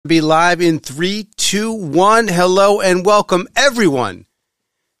Be live in 3, 2, 1. Hello and welcome everyone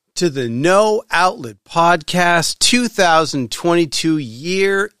to the No Outlet Podcast 2022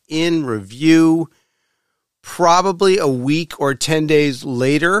 year in review. Probably a week or 10 days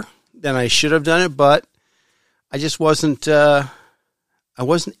later than I should have done it, but I just wasn't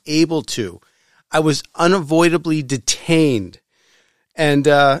able to. I was unavoidably detained. And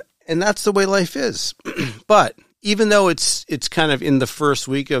that's the way life is. But even though it's kind of in the first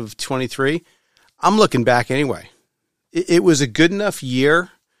week of 23, I'm looking back anyway. It was a good enough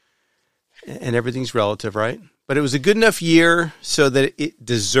year, and everything's relative, right? But it was a good enough year so that it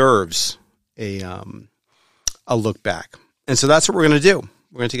deserves a look back. And so that's what we're going to do.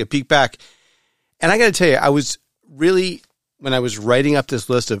 We're going to take a peek back. And I got to tell you, I was really, when I was writing up this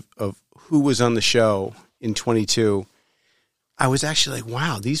list of who was on the show in 22, I was actually like,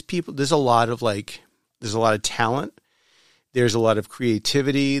 wow, these people, there's a lot of talent. There's a lot of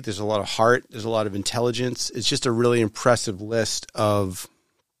creativity. There's a lot of heart. There's a lot of intelligence. It's just a really impressive list of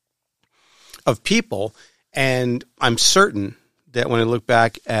people. And I'm certain that when I look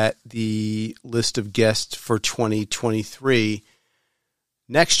back at the list of guests for 2023,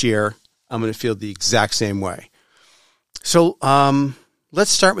 next year, I'm going to feel the exact same way. So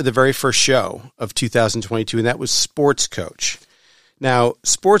let's start with the very first show of 2022, and that was Sports Coach. Now,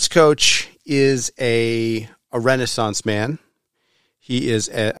 Sports Coach is a Renaissance man. He is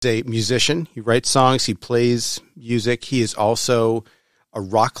a musician. He writes songs. He plays music. He is also a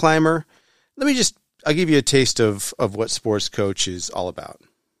rock climber. I'll give you a taste of what Sports Coach is all about.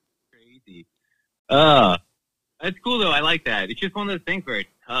 Crazy. That's cool though. I like that. It's just one of those things where it's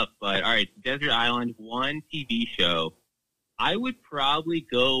tough, but all right, Desert Island, one TV show. I would honestly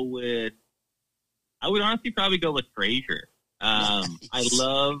probably go with Frasier. Nice.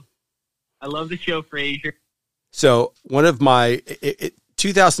 I love the show Frasier. So one of my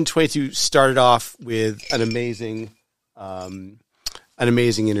 2022 started off with an amazing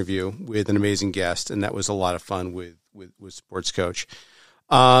interview with an amazing guest, and that was a lot of fun with Sports Coach.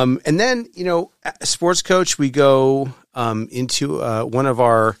 And then Sports Coach, we go into one of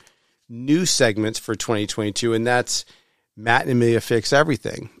our new segments for 2022, and that's Matt and Amelia Fix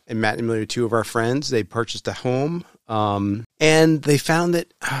Everything. And Matt and Amelia are two of our friends. They purchased a home. And they found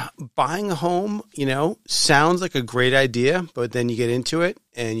that buying a home, sounds like a great idea, but then you get into it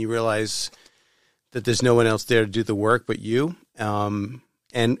and you realize that there's no one else there to do the work but you. And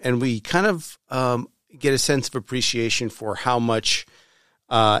we kind of get a sense of appreciation for how much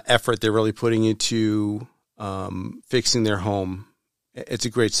effort they're really putting into fixing their home. It's a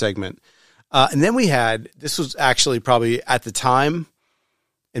great segment. And then this was actually probably at the time,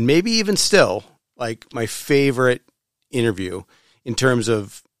 and maybe even still, like my favorite interview in terms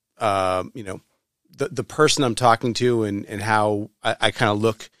of, the person I'm talking to and how I kind of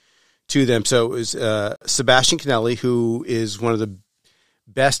look to them. So it was Sebastian Canelli, who is one of the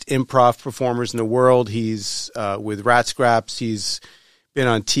best improv performers in the world. He's with Rat Scraps. He's been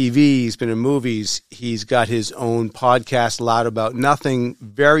on TV. He's been in movies. He's got his own podcast, Loud About Nothing.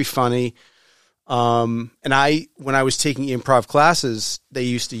 Very funny. And when I was taking improv classes, they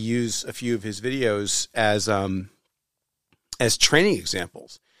used to use a few of his videos as training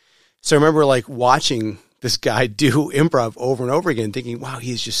examples. So I remember watching this guy do improv over and over again, thinking, wow,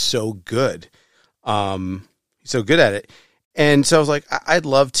 he's just so good. He's so good at it. And so I was like, I'd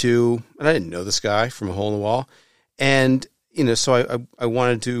love to, and I didn't know this guy from a hole in the wall. And, so I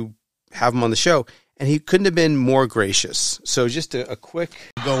wanted to have him on the show, and he couldn't have been more gracious. So just a quick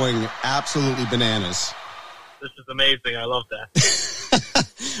going absolutely bananas. This is amazing. I love that.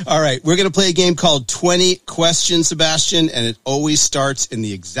 All right. We're going to play a game called 20 Questions, Sebastian, and it always starts in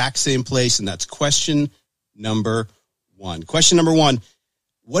the exact same place, and that's question number 1. Question number 1,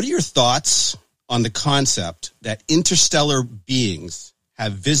 what are your thoughts on the concept that interstellar beings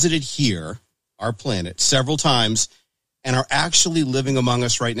have visited here, our planet, several times, and are actually living among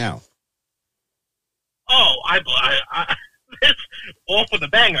us right now? Oh, I it's all for the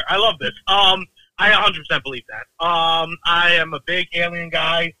banger. I love this. I 100% believe that. I am a big alien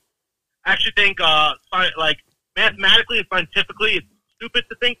guy. I actually think, mathematically and scientifically, it's stupid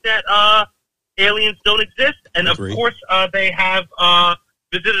to think that aliens don't exist. And of course, they have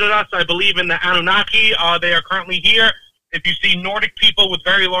visited us. I believe in the Anunnaki. They are currently here. If you see Nordic people with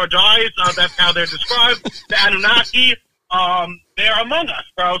very large eyes, that's how they're described. The Anunnaki, they're among us,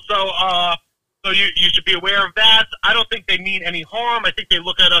 bro. So you should be aware of that. I don't think they mean any harm. I think they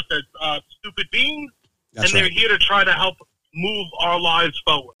look at us as stupid beings, and they're here to try to help move our lives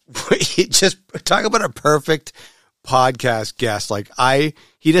forward. Just talk about a perfect podcast guest.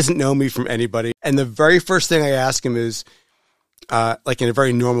 He doesn't know me from anybody. And the very first thing I ask him is, like in a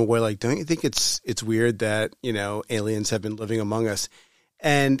very normal way, like, don't you think it's weird that, you know, aliens have been living among us?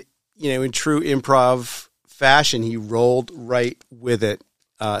 And, you know, in true improv fashion, he rolled right with it.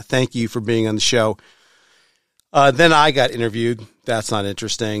 Thank you for being on the show. Then I got interviewed. That's not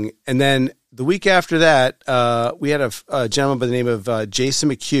interesting. And then the week after that, we had a gentleman by the name of Jason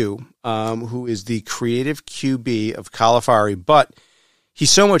McHugh, who is the creative QB of Caulifari, but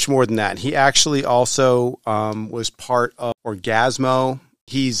he's so much more than that. He actually also was part of Orgasmo.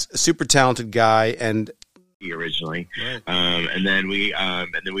 He's a super talented guy, and originally, right. and then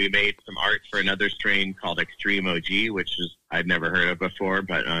we made some art for another strain called Extreme OG, which is I'd never heard of before,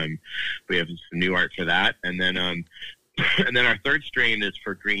 but we have some new art for that, and then our third strain is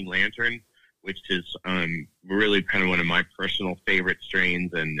for Green Lantern, which is really kind of one of my personal favorite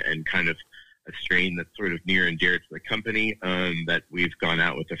strains, and kind of a strain that's sort of near and dear to the company, that we've gone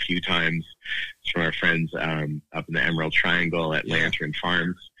out with a few times. It's from our friends up in the Emerald Triangle at Lantern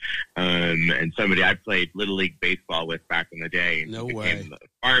Farms, and somebody I played Little League Baseball with back in the day. No became way.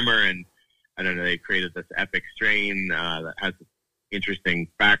 a farmer, and I don't know, they created this epic strain that has an interesting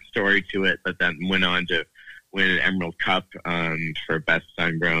backstory to it, but then went on to win an Emerald Cup for Best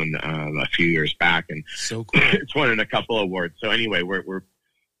Sun-Grown a few years back, and So cool. it's won a couple awards. So anyway, we're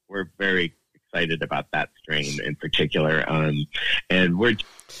very excited about that strain in particular, and we're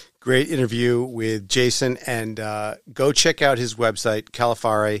Great interview with Jason, and go check out his website,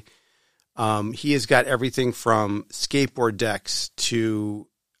 Caulifari. He has got everything from skateboard decks to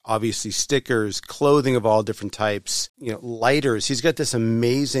obviously stickers, clothing of all different types, you know, lighters. He's got this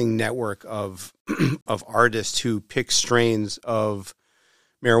amazing network of of artists who pick strains of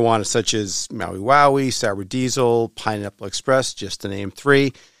marijuana, such as Maui Wowie, Sour Diesel, Pineapple Express, just to name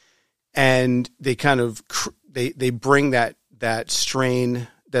three. And they kind of they bring that strain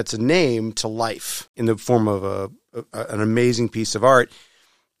that's a name to life in the form of an amazing piece of art.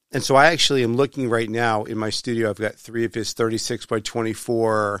 And so I actually am looking right now in my studio. I've got 3 of his 36 by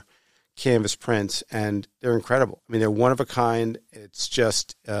 24 canvas prints, and they're incredible. I mean, they're one of a kind. It's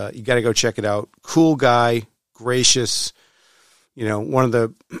just you got to go check it out. Cool guy, gracious. You know, one of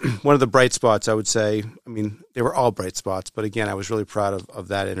the bright spots, I would say. I mean, they were all bright spots, but again, I was really proud of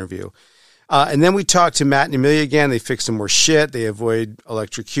that interview. And then we talked to Matt and Amelia again. They fix some more shit. They avoid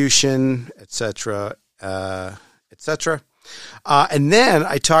electrocution, et cetera, et cetera. And then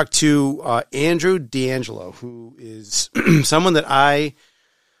I talked to Andrew D'Angelo, who is someone that I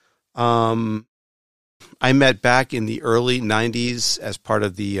met back in the early 90s as part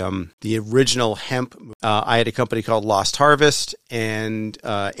of the original hemp. I had a company called Lost Harvest, and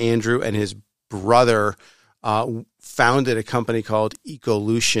Andrew and his brother founded a company called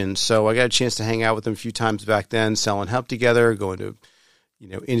Ecolution. So I got a chance to hang out with them a few times back then, selling hemp together, going to, you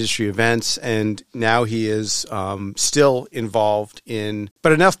know, industry events, and now he is still involved in.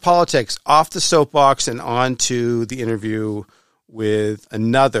 But enough politics, off the soapbox and on to the interview with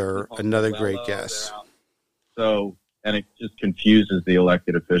another great guest. So, and it just confuses the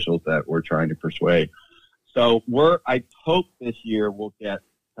elected officials that we're trying to persuade. So I hope this year we'll get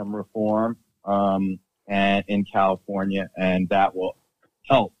some reform and in California, and that will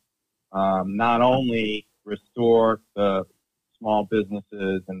help not only restore the small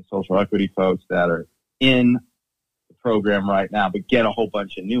businesses and social equity folks that are in the program right now, but get a whole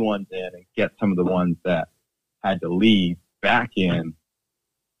bunch of new ones in and get some of the ones that had to leave back in.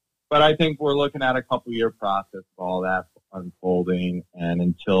 But I think we're looking at a couple-year process of all that unfolding,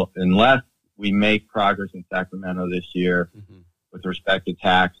 and unless we make progress in Sacramento this year with respect to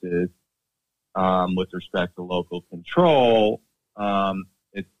taxes, with respect to local control,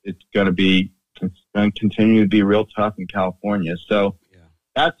 it's going to continue to be real tough in California. So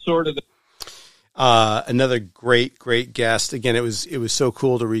that's sort of another great guest. Again, it was so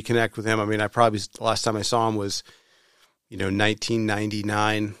cool to reconnect with him. I mean, the last time I saw him was,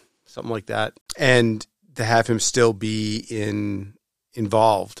 1999, something like that. And to have him still be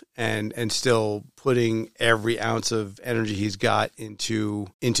involved and still putting every ounce of energy he's got into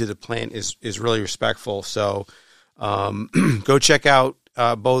the plant is really respectful. So go check out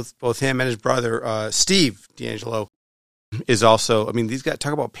both him and his brother, Steve D'Angelo, is also, I mean, these guys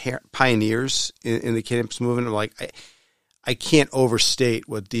talk about pioneers in the cannabis movement. I'm like, I can't overstate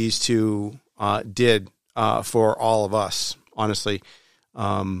what these two did for all of us, honestly.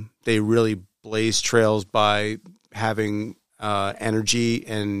 They really blazed trails by having energy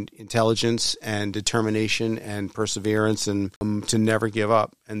and intelligence and determination and perseverance, and to never give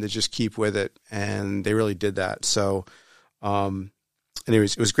up and to just keep with it. And they really did that. So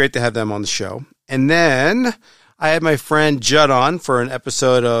anyways, it was great to have them on the show. And then I had my friend Judd on for an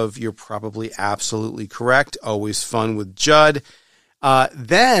episode of You're Probably Absolutely Correct. Always fun with Judd.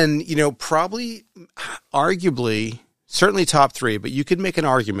 Then, probably arguably, certainly top three, but you could make an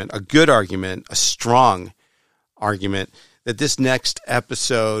argument, a good argument, a strong argument that this next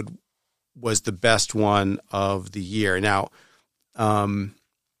episode was the best one of the year. Now,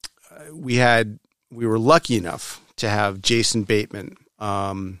 we were lucky enough to have Jason Bateman,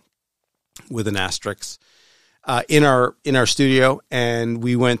 with an asterisk, in our studio, and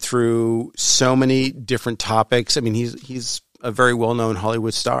we went through so many different topics. I mean, he's a very well-known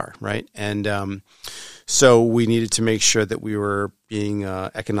Hollywood star, right? And so we needed to make sure that we were being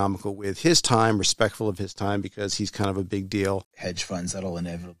economical with his time, respectful of his time, because he's kind of a big deal. Hedge funds that'll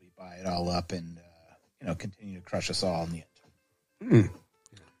inevitably buy it all up and continue to crush us all in the end.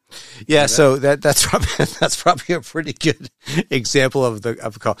 Yeah, so that's probably a pretty good example of the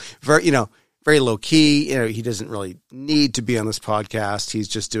call. Very low key. He doesn't really need to be on this podcast. He's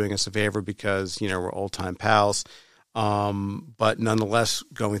just doing us a favor because we're old time pals. But nonetheless,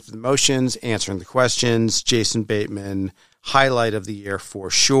 going through the motions, answering the questions. Jason Bateman, highlight of the year for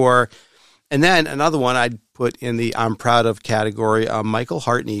sure. And then another one I'd put in the I'm proud of category. Michael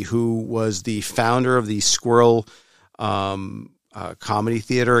Hartney, who was the founder of the Squirrel Comedy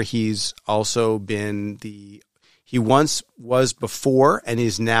Theater. He's also been he once was before and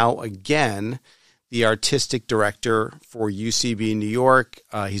is now again the artistic director for UCB New York.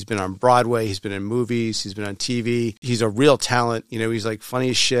 He's been on Broadway. He's been in movies. He's been on TV. He's a real talent. He's like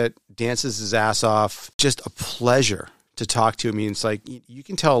funny as shit, dances his ass off. Just a pleasure to talk to. I mean, it's like you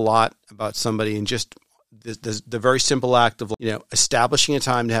can tell a lot about somebody in just the very simple act of, establishing a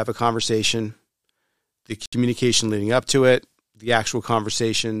time to have a conversation, the communication leading up to it, the actual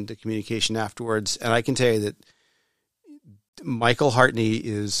conversation, the communication afterwards. And I can tell you that Michael Hartney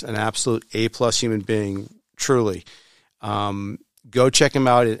is an absolute A+ human being, truly. Go check him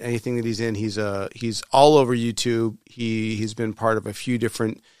out at anything that he's in. He's all over YouTube. He's been part of a few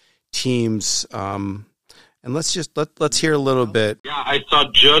different teams. And let's hear a little bit. Yeah, I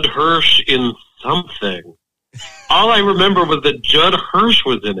saw Judd Hirsch in something. All I remember was that Judd Hirsch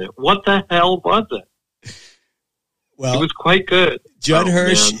was in it. What the hell was it? Well, it was quite good. Judd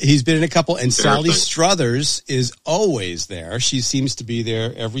Hirsch, man. He's been in a couple, and Sally Struthers is always there. She seems to be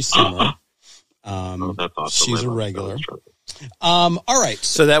there every summer. That's awesome. She's a regular. All right.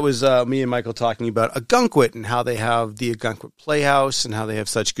 So that was me and Michael talking about Ogunquit and how they have the Ogunquit Playhouse and how they have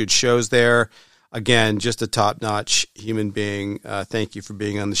such good shows there. Again, just a top-notch human being. Thank you for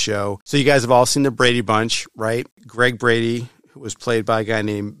being on the show. So you guys have all seen the Brady Bunch, right? Greg Brady, who was played by a guy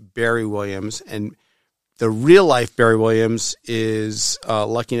named Barry Williams, and the real-life Barry Williams is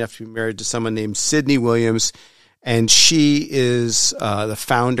lucky enough to be married to someone named Sydney Williams, and she is the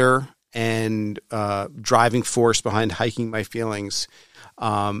founder and driving force behind Hiking My Feelings.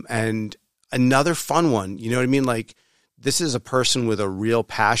 And another fun one, you know what I mean? Like, this is a person with a real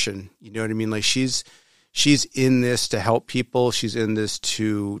passion, you know what I mean? Like, she's in this to help people. She's in this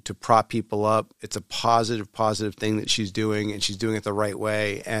to prop people up. It's a positive thing that she's doing, and she's doing it the right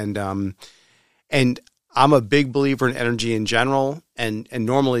way. And I'm a big believer in energy in general, and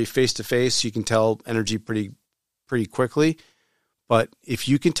normally face to face, you can tell energy pretty quickly. But if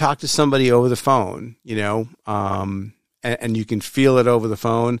you can talk to somebody over the phone, and you can feel it over the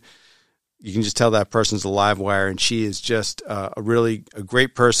phone, you can just tell that person's a live wire, and she is just a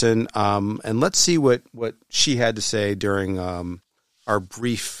great person. And let's see what she had to say during our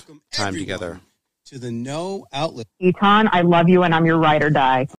brief time together. To the No Outlet. Eton, I love you, and I'm your ride or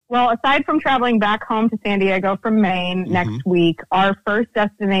die. Well, aside from traveling back home to San Diego from Maine next week, our first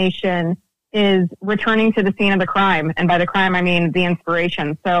destination is returning to the scene of the crime. And by the crime, I mean the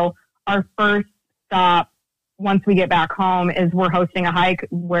inspiration. So our first stop, once we get back home, is we're hosting a hike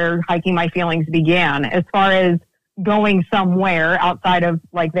where Hiking My Feelings began. As far as going somewhere outside of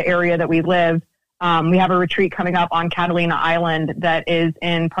like the area that we live, we have a retreat coming up on Catalina Island that is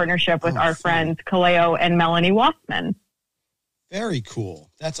in partnership with our friends Kaleo and Melanie Wassman. Very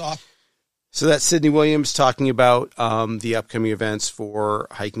cool. That's awesome. So that's Sydney Williams talking about the upcoming events for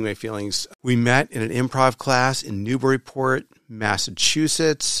Hiking My Feelings. We met in an improv class in Newburyport,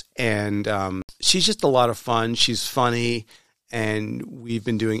 Massachusetts, and she's just a lot of fun. She's funny, and we've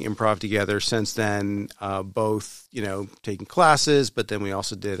been doing improv together since then, both, taking classes, but then we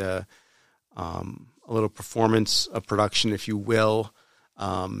also did a little performance, a production, if you will,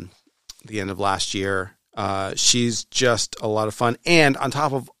 the end of last year. She's just a lot of fun. And on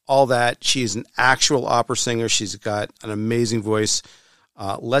top of all that, she's an actual opera singer. She's got an amazing voice.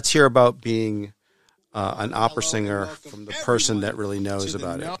 Let's hear about being an opera singer from the person that really knows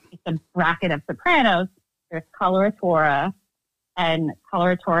about it. It's a bracket of sopranos. There's coloratura, and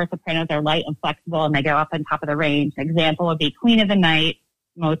coloratura sopranos are light and flexible, and they go up on top of the range. An example would be Queen of the Night,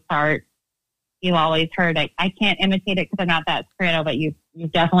 Mozart. You've always heard it. I can't imitate it because I'm not that soprano, but you've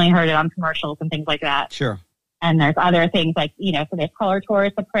definitely heard it on commercials and things like that. Sure. And there's other things like, so there's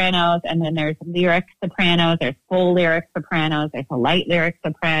coloratura sopranos, and then there's lyric sopranos, there's full lyric sopranos, there's a light lyric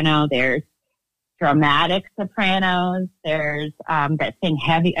soprano, there's dramatic sopranos, there's that sing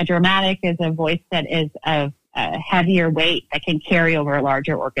heavy. A dramatic is a voice that is of a heavier weight that can carry over a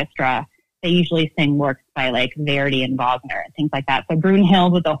larger orchestra. They usually sing works by like Verdi and Wagner and things like that. So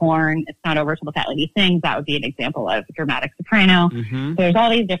Brunhild with the horn, It's Not Over Till the Fat Lady Sings. That would be an example of a dramatic soprano. Mm-hmm. So there's all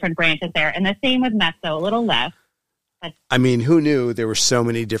these different branches there. And the same with mezzo, a little less. But I mean, who knew there were so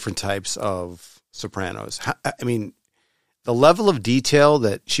many different types of sopranos? I mean, the level of detail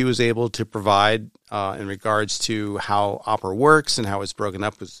that she was able to provide in regards to how opera works and how it's broken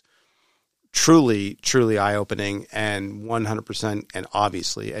up was truly, truly eye-opening and 100% and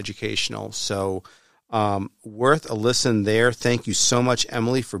obviously educational. So worth a listen there. Thank you so much,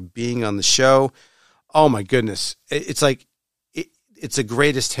 Emily, for being on the show. Oh, my goodness. It's like it's a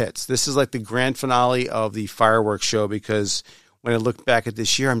greatest hits. This is like the grand finale of the fireworks show, because when I look back at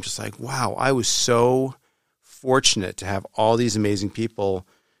this year, I'm just like, wow, I was so fortunate to have all these amazing people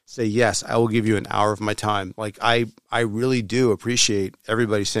say, yes, I will give you an hour of my time. Like I really do appreciate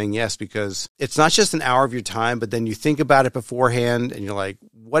everybody saying yes, because it's not just an hour of your time, but then you think about it beforehand and you're like,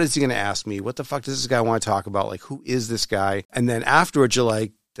 what is he going to ask me? What the fuck does this guy want to talk about? Like, who is this guy? And then afterwards you're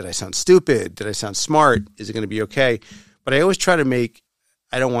like, did I sound stupid? Did I sound smart? Is it going to be okay? But I always try to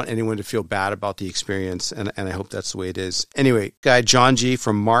I don't want anyone to feel bad about the experience, and I hope that's the way it is. Anyway, guy John G.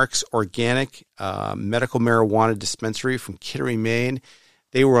 from Mark's Organic Medical Marijuana Dispensary from Kittery, Maine.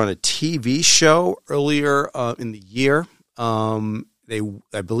 They were on a TV show earlier in the year.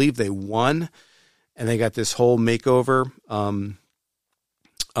 I believe they won, and they got this whole makeover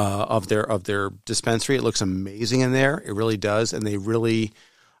of their dispensary. It looks amazing in there. It really does, and they really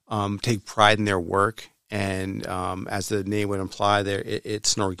take pride in their work. And as the name would imply,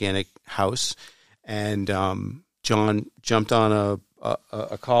 it's an organic house. And John jumped on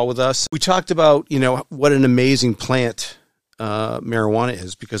a call with us. We talked about, what an amazing plant marijuana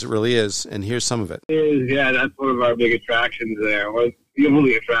is, because it really is. And here's some of it. Yeah, that's one of our big attractions there. Well, the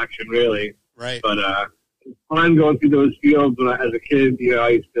only attraction, really. Right. But it's fun going through those fields. As a kid, I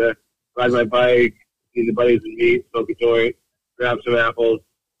used to ride my bike, see the buddies and meet, smoke a joint, grab some apples.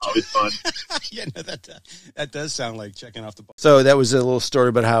 Always fun. Yeah, no, that does sound like checking off the box. So that was a little story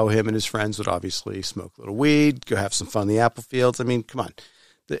about how him and his friends would obviously smoke a little weed, go have some fun in the apple fields. I mean, come on.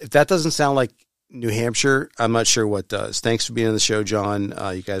 If that doesn't sound like New Hampshire, I'm not sure what does. Thanks for being on the show, John.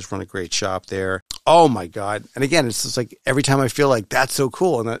 You guys run a great shop there. Oh, my God. And again, it's just like every time I feel like that's so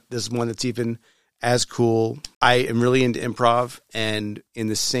cool, and this is one that's even as cool. I am really into improv, and in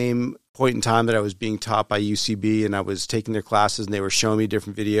the same point in time that I was being taught by UCB and I was taking their classes and they were showing me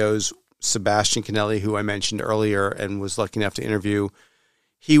different videos, Sebastian Canelli, who I mentioned earlier and was lucky enough to interview,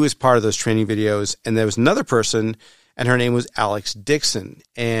 he was part of those training videos. And there was another person, and her name was Alex Dixon.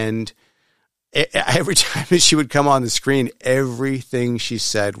 And every time she would come on the screen, everything she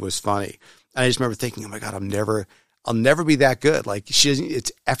said was funny. And I just remember thinking, oh my God, I'll never be that good. Like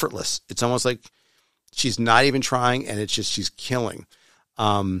it's effortless. It's almost like she's not even trying, and it's just, she's killing.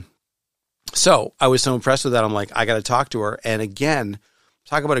 So I was so impressed with that. I'm like, I got to talk to her. And again,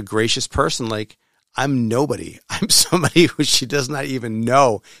 talk about a gracious person. Like, I'm nobody. I'm somebody who she does not even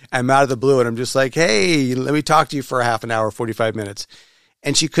know. I'm out of the blue, and I'm just like, hey, let me talk to you for a half an hour, 45 minutes.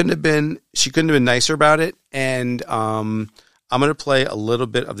 And she couldn't have been nicer about it. And I'm going to play a little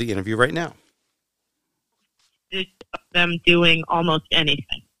bit of the interview right now. Them doing almost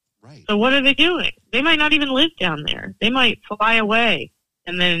anything. Right. So what are they doing? They might not even live down there. They might fly away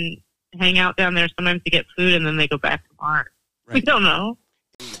and then hang out down there sometimes to get food, and then they go back to Mars. Right. We don't know.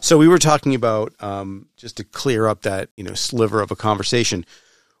 So we were talking about, just to clear up that, sliver of a conversation,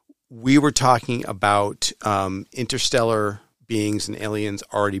 we were talking about interstellar beings and aliens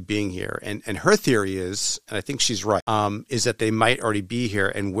already being here. And her theory is, and I think she's right, is that they might already be here,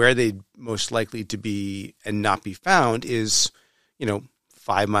 and where they'd most likely to be and not be found is,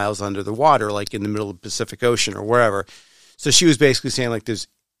 5 miles under the water, like in the middle of the Pacific Ocean or wherever. So she was basically saying, like, there's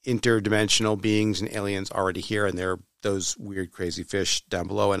interdimensional beings and aliens already here, and they're those weird, crazy fish down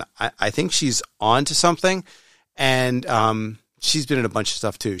below. And I think she's on to something. And she's been in a bunch of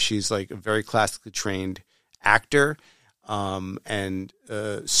stuff too. She's like a very classically trained actor, and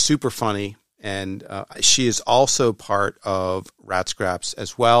super funny. And she is also part of Rat Scraps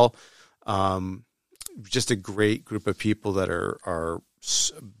as well. Just a great group of people that are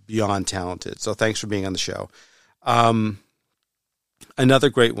beyond talented. So thanks for being on the show. Another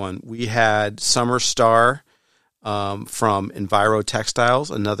great one. We had Summer Star from Enviro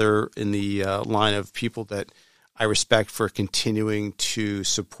Textiles, another in the line of people that I respect for continuing to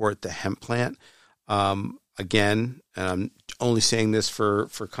support the hemp plant. Again, and I'm only saying this for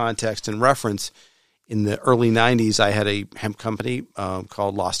context and reference, in the early 90s, I had a hemp company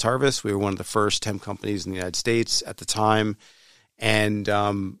called Lost Harvest. We were one of the first hemp companies in the United States at the time. And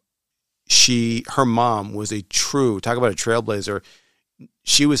her mom was a true, talk about a trailblazer.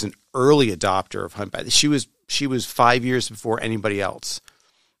 She was an early adopter of hemp. She was 5 years before anybody else.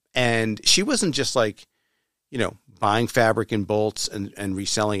 And she wasn't just like, buying fabric in bolts and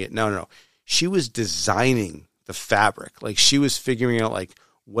reselling it. No. She was designing the fabric. Like, she was figuring out, like,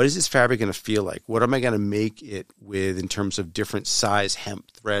 what is this fabric going to feel like? What am I going to make it with in terms of different size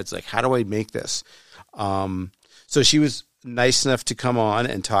hemp threads? Like, how do I make this? So she was nice enough to come on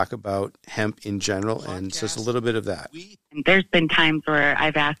and talk about hemp in general. And so it's a little bit of that. There's been times where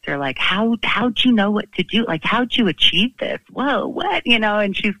I've asked her, like, how'd you know what to do? Like, how'd you achieve this? Whoa, what?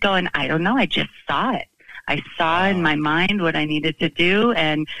 And she's going, I don't know. I just saw it. I saw in my mind what I needed to do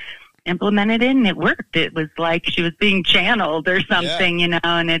and implemented it, and it worked. It was like she was being channeled or something,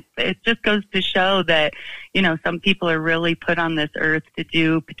 and it just goes to show that, some people are really put on this earth to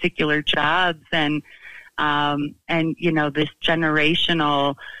do particular jobs, and this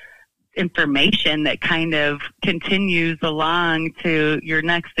generational information that kind of continues along to your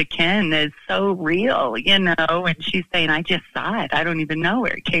next of kin is so real, and she's saying, I just saw it. I don't even know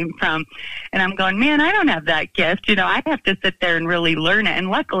where it came from. And I'm going, man, I don't have that gift. I have to sit there and really learn it. And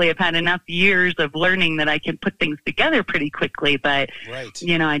luckily I've had enough years of learning that I can put things together pretty quickly. But, right.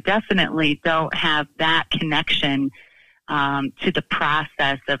 I definitely don't have that connection to the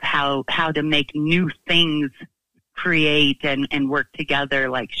process of how to make new things create and work together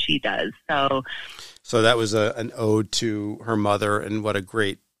like she does. So that was an ode to her mother and what a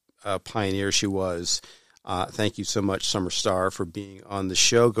great pioneer she was. Thank you so much, Summer Star, for being on the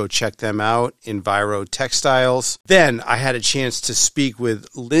show. Go check them out, Enviro Textiles. Then I had a chance to speak with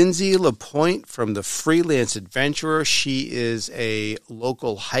Lindsay LaPointe from the Freelance Adventurer. She is a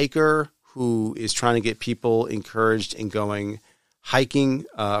local hiker who is trying to get people encouraged in going hiking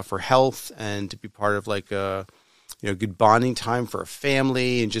for health and to be part of like a good bonding time for a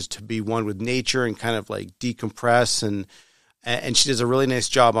family and just to be one with nature and kind of like decompress. And she does a really nice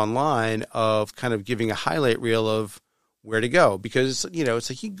job online of kind of giving a highlight reel of where to go because, it's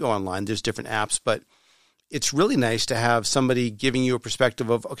like you can go online, there's different apps, but it's really nice to have somebody giving you a perspective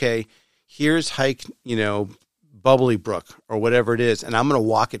of, okay, here's hike, Bubbly Brook or whatever it is, and I'm going to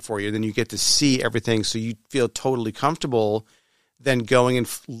walk it for you. Then you get to see everything so you feel totally comfortable then going and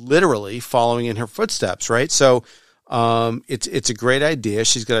literally following in her footsteps, right? So it's a great idea.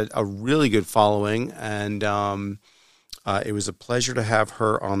 She's got a really good following, and it was a pleasure to have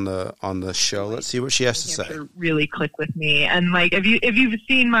her on the show. Let's see what she has to say. Really click with me, and like if you've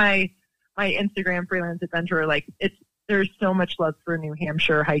seen my Instagram, Freelance Adventurer, like there's so much love for New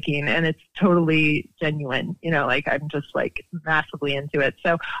Hampshire hiking, and it's totally genuine. Like I'm just like massively into it.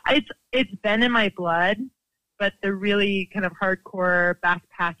 So it's been in my blood. But the really kind of hardcore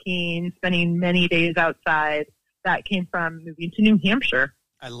backpacking, spending many days outside, that came from moving to New Hampshire.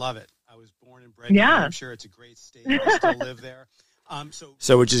 I love it. I was born and bred in New Hampshire. It's a great state. I still live there.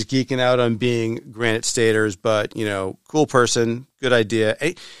 So we're just geeking out on being Granite Staters, but, cool person, good idea.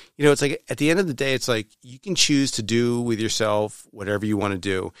 It's like at the end of the day, it's like you can choose to do with yourself whatever you want to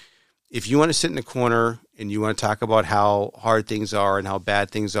do. If you want to sit in a corner and you want to talk about how hard things are and how bad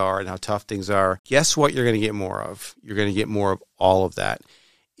things are and how tough things are, guess what you're going to get more of? You're going to get more of all of that.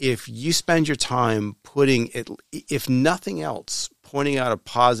 If you spend your time putting it, if nothing else, pointing out a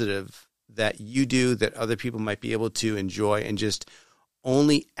positive that you do that other people might be able to enjoy and just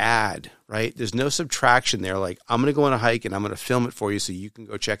only add, right? There's no subtraction there. Like, I'm going to go on a hike and I'm going to film it for you so you can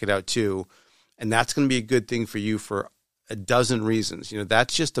go check it out too. And that's going to be a good thing for you for a dozen reasons.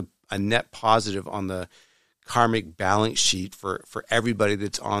 That's just a net positive on the karmic balance sheet for everybody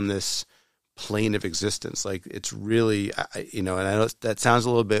that's on this plane of existence. Like it's really, and I know that sounds a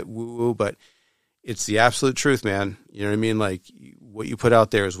little bit woo-woo, but it's the absolute truth, man. You know what I mean? Like what you put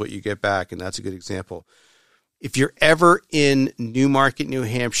out there is what you get back. And that's a good example. If you're ever in Newmarket, New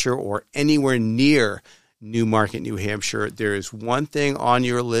Hampshire, or anywhere near Newmarket, New Hampshire, there is one thing on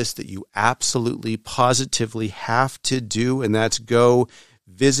your list that you absolutely positively have to do, and that's go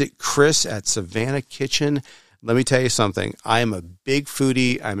visit Chris at Savannah Kitchen. Let me tell you something. I am a big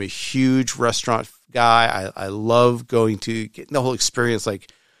foodie. I'm a huge restaurant guy. I love going to get the whole experience, and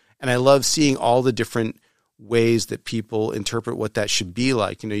I love seeing all the different ways that people interpret what that should be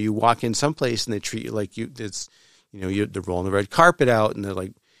like. You walk in someplace and they treat you like it's they're rolling the red carpet out and they're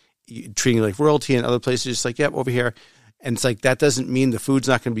like treating you like royalty, and other places just like, yep, over here. And it's like, that doesn't mean the food's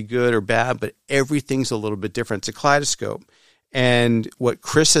not going to be good or bad, but everything's a little bit different. It's a kaleidoscope. And what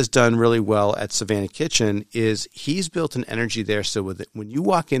Chris has done really well at Savannah Kitchen is he's built an energy there. So with it, when you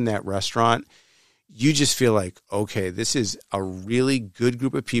walk in that restaurant, you just feel like, okay, this is a really good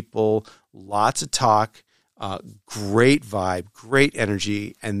group of people, lots of talk, great vibe, great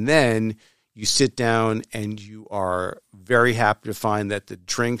energy. And then you sit down and you are very happy to find that the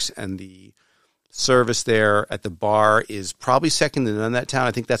drinks and the service there at the bar is probably second to none in that town.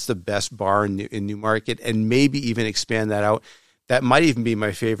 I think that's the best bar in Newmarket, and maybe even expand that out. That might even be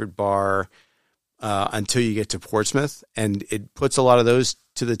my favorite bar until you get to Portsmouth, and it puts a lot of those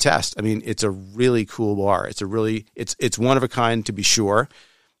to the test. I mean, it's a really cool bar. It's one of a kind, to be sure.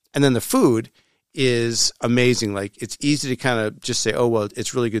 And then the food is amazing. Like, it's easy to kind of just say, oh, well,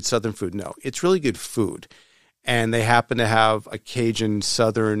 it's really good Southern food. No, it's really good food. And they happen to have a Cajun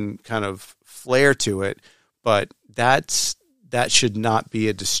Southern kind of flair to it, but that should not be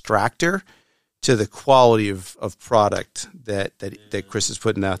a distractor to the quality of product that Chris is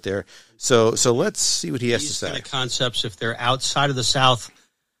putting out there. So let's see what he has to say. These kind of concepts, if they're outside of the South,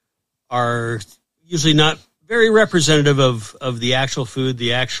 are usually not very representative of the actual food,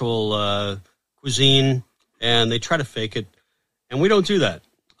 the actual cuisine, and they try to fake it, and we don't do that.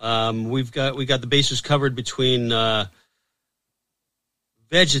 We got the bases covered between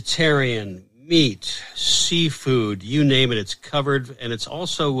vegetarian, meat, seafood, you name it, it's covered, and it's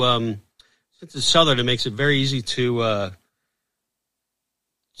also since it's Southern, it makes it very easy to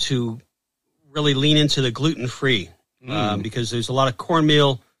really lean into the gluten-free because there's a lot of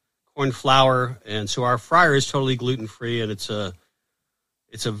cornmeal, corn flour, and so our fryer is totally gluten-free, and it's a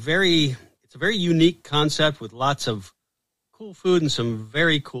very unique concept with lots of cool food and some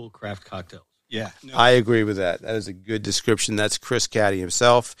very cool craft cocktails. Yeah, I agree with that. That is a good description. That's Chris Caddy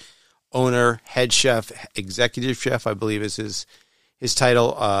himself, owner, head chef, executive chef, I believe is his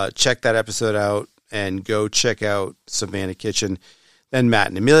title. Check that episode out and go check out Savannah Kitchen. Then Matt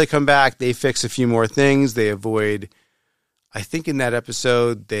and Amelia come back. They fix a few more things. They avoid, I think in that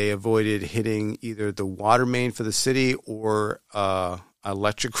episode, they avoided hitting either the water main for the city or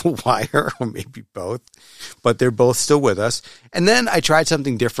electrical wire, or maybe both, but they're both still with us. And then I tried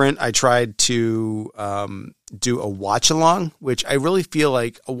something different. I tried to do a watch along, which I really feel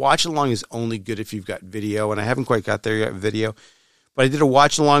like a watch along is only good if you've got video, and I haven't quite got there yet with video. But I did a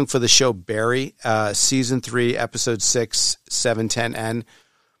watch along for the show Barry, season 3, episode 6, 710N.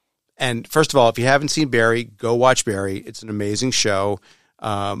 And first of all, if you haven't seen Barry, go watch Barry. It's an amazing show.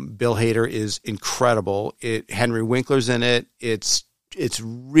 Bill Hader is incredible. Henry Winkler's in it. It's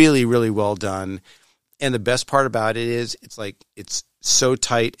really, really well done. And the best part about it is it's so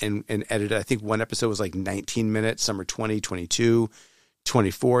tight and edited. I think one episode was like 19 minutes. Some are 20, 22,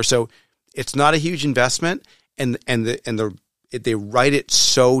 24. So it's not a huge investment. And they write it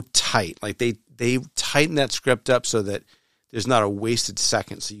so tight. Like they tighten that script up so that there's not a wasted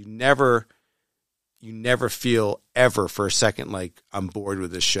second. So you never feel ever for a second like I'm bored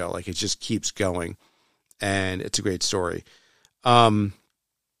with this show. Like it just keeps going. And it's a great story.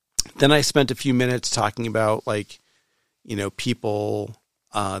 Then I spent a few minutes talking about people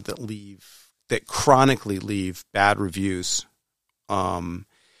that chronically leave bad reviews, and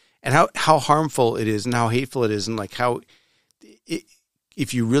how harmful it is and how hateful it is, and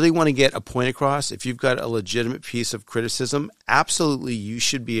if you really want to get a point across, if you've got a legitimate piece of criticism, absolutely you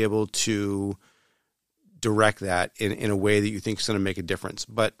should be able to direct that in a way that you think is going to make a difference.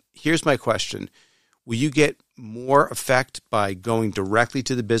 But here's my question. Will you get more effect by going directly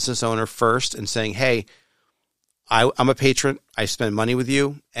to the business owner first and saying, hey, I'm a patron, I spend money with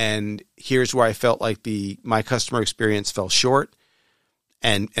you, and here's where I felt like my customer experience fell short,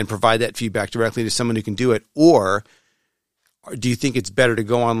 and provide that feedback directly to someone who can do it? Or do you think it's better to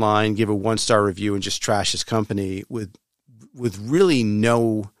go online, give a 1-star review, and just trash this company with really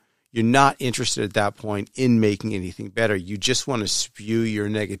you're not interested at that point in making anything better. You just want to spew your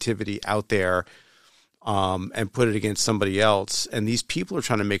negativity out there and put it against somebody else. And these people are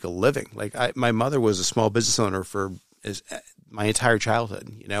trying to make a living. Like my mother was a small business owner for my entire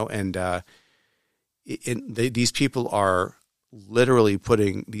childhood, and these people are literally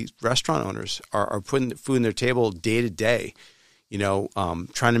these restaurant owners are putting food on their table day to day,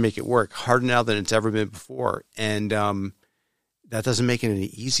 trying to make it work harder now than it's ever been before. And that doesn't make it any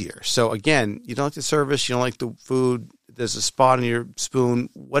easier. So again, you don't like the service, you don't like the food, there's a spot on your spoon,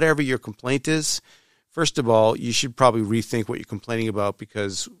 whatever your complaint is. First of all, you should probably rethink what you're complaining about,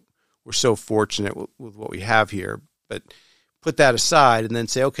 because we're so fortunate with what we have here. But put that aside and then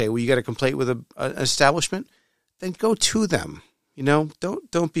say, okay, well, you got a complaint with an establishment? then go to them. You know,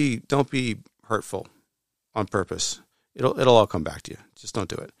 don't be hurtful on purpose. It'll all come back to you. Just don't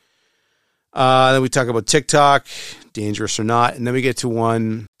do it. Then we talk about TikTok, dangerous or not, and then we get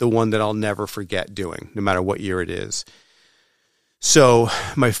to the one that I'll never forget doing, no matter what year it is. So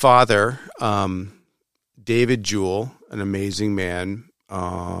my father, David Jewell, an amazing man,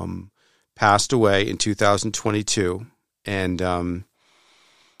 passed away in 2022, and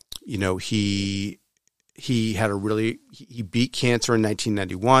you know, he had he beat cancer in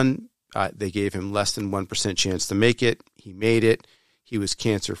 1991. They gave him less than 1% chance to make it. He made it. He was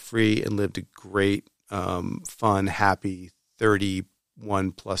cancer-free and lived a great, fun, happy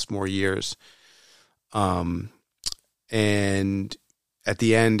 31 plus more years. And at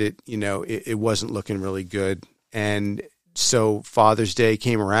the end, it wasn't looking really good. And so Father's Day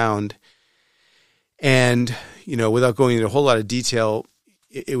came around, and, you know, without going into a whole lot of detail,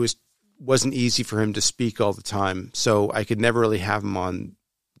 it wasn't easy for him to speak all the time. So I could never really have him on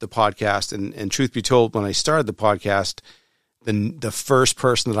the podcast. And truth be told, when I started the podcast, the first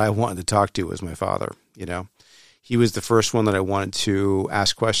person that I wanted to talk to was my father. You know, he was the first one that I wanted to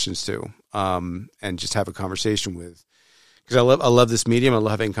ask questions to, and just have a conversation with, because I love this medium. I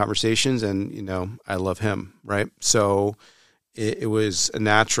love having conversations, and, you know, I love him. Right. So it was a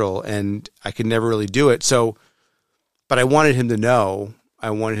natural, and I could never really do it. So, but I wanted him to know. I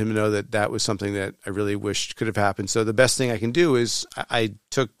wanted him to know that was something that I really wished could have happened. So the best thing I can do is I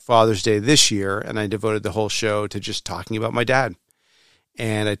took Father's Day this year, and I devoted the whole show to just talking about my dad.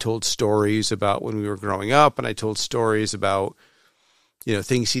 And I told stories about when we were growing up, and I told stories about, you know,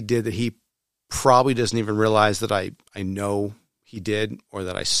 things he did that he probably doesn't even realize that I know he did, or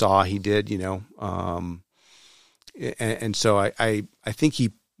that I saw he did, you know. And so I think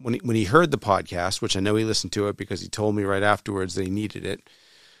when he heard the podcast, which I know he listened to it because he told me right afterwards that he needed it.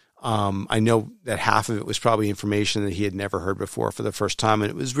 I know that half of it was probably information that he had never heard before for the first time. And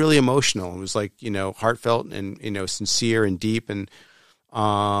it was really emotional. It was like, you know, heartfelt and, you know, sincere and deep. And,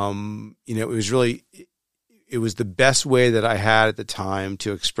 you know, it was the best way that I had at the time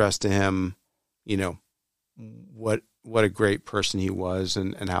to express to him, you know, what a great person he was,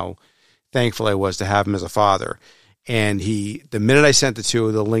 and how thankful I was to have him as a father. And the minute I sent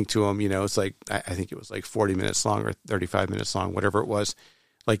the link to him, you know, it's like, I think it was like 40 minutes long or 35 minutes long, whatever it was,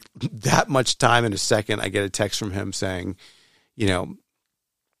 like that much time in a second, I get a text from him saying, you know,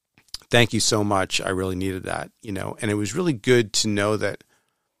 thank you so much. I really needed that, you know. And it was really good to know that,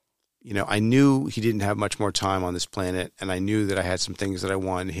 you know, I knew he didn't have much more time on this planet, and I knew that I had some things that I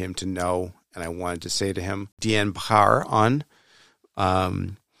wanted him to know, and I wanted to say to him. Deanne Bahar on,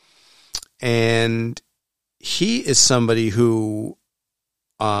 and he is somebody who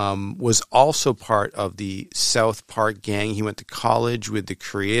was also part of the South Park gang. He went to college with the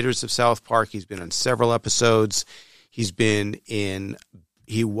creators of South Park. He's been on several episodes. He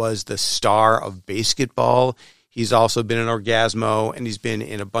was the star of Basketball. He's also been in Orgasmo, and he's been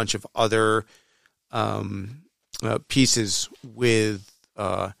in a bunch of other pieces with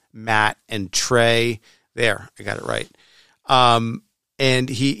Matt and Trey. There, I got it right. And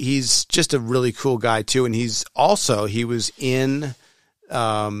he's just a really cool guy too. And he was in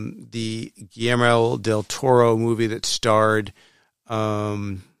the Guillermo del Toro movie that starred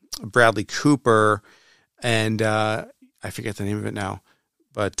Bradley Cooper, and I forget the name of it now,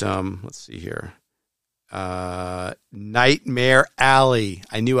 but let's see here. Nightmare Alley.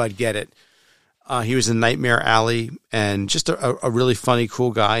 I knew I'd get it. He was in Nightmare Alley, and just a really funny, cool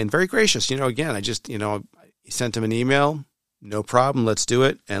guy, and very gracious. You know, again, I sent him an email. No problem. Let's do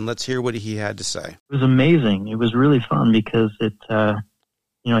it. And let's hear what he had to say. It was amazing. It was really fun because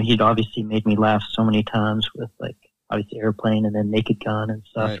he'd obviously made me laugh so many times with, like, obviously Airplane and then Naked Gun and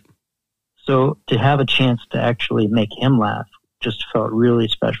stuff. Right. So to have a chance to actually make him laugh just felt really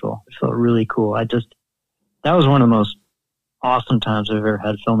special. It felt really cool. That was one of the most awesome times I've ever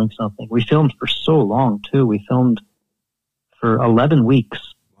had filming something. We filmed for so long too. We filmed for 11 weeks.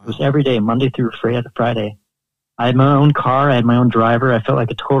 Wow. It was every day, Monday through Friday. I had my own car. I had my own driver. I felt like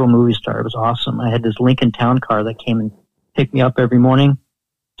a total movie star. It was awesome. I had this Lincoln Town car that came and picked me up every morning,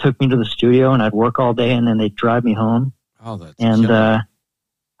 took me to the studio, and I'd work all day, and then they'd drive me home. Oh, that's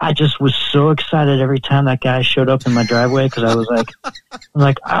I just was so excited every time that guy showed up in my driveway because I was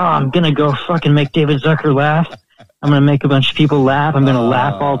like, oh, I'm going to go fucking make David Zucker laugh. I'm going to make a bunch of people laugh. I'm going to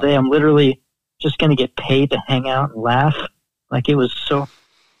laugh all day. I'm literally just going to get paid to hang out and laugh. Like, it was so...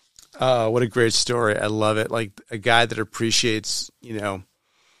 Oh, what a great story. I love it. Like, a guy that appreciates, you know,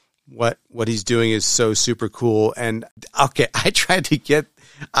 what he's doing is so super cool. And okay, I tried to get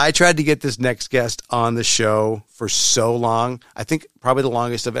this next guest on the show for so long. I think probably the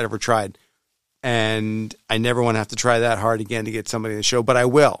longest I've ever tried. and I never want to have to try that hard again to get somebody on the show, but I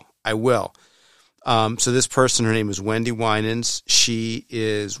will. So this person, her name is Wendy Winans. She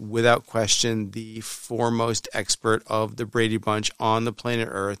is, without question, the foremost expert of the Brady Bunch on the planet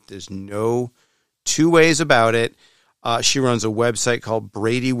Earth. There's no two ways about it. She runs a website called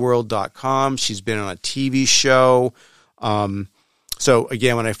BradyWorld.com. She's been on a TV show. So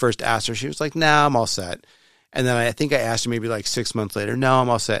again, when I first asked her, she was like, "Nah, I'm all set." And then I think I asked her maybe like 6 months later, "No, I'm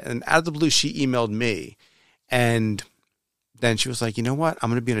all set." And out of the blue, she emailed me, and then she was like, "You know what? I'm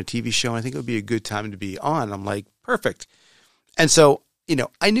going to be on a TV show, and I think it would be a good time to be on." I'm like, perfect. And so,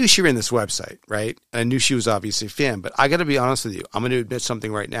 I knew she ran this website, right? And I knew she was obviously a fan, but I got to be honest with you. I'm going to admit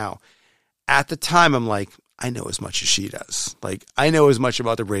something right now. At the time, I'm like, I know as much as she does. Like, I know as much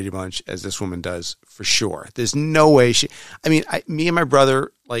about the Brady Bunch as this woman does, for sure. There's no way me and my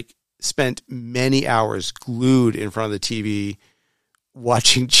brother, spent many hours glued in front of the TV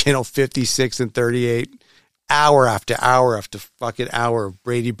watching channel 56 and 38, hour after hour after fucking hour of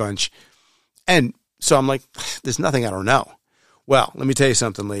Brady Bunch. And so I'm like, there's nothing I don't know. Well, let me tell you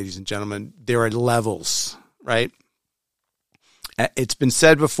something, ladies and gentlemen. There are levels, right? It's been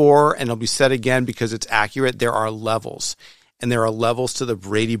said before, and it'll be said again because it's accurate. There are levels, and there are levels to the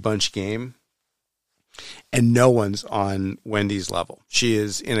Brady Bunch game, and no one's on Wendy's level. She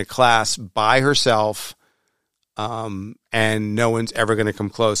is in a class by herself, and no one's ever going to come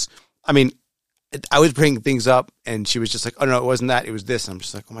close. I mean, I was bringing things up, and she was just like, "Oh, no, it wasn't that. It was this." And I'm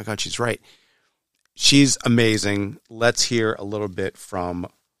just like, "Oh, my God, she's right." She's amazing. Let's hear a little bit from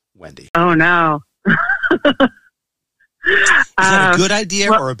Wendy. Oh, no. Is that a good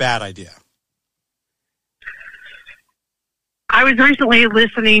idea or a bad idea? I was recently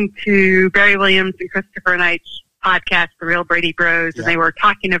listening to Barry Williams and Christopher Knight's podcast, The Real Brady Bros, and they were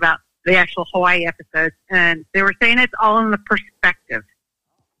talking about the actual Hawaii episodes, and they were saying it's all in the perspective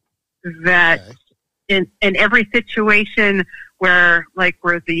that in every situation where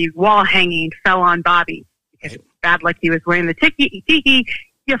the wall hanging fell on Bobby, because it's bad like he was wearing the tiki,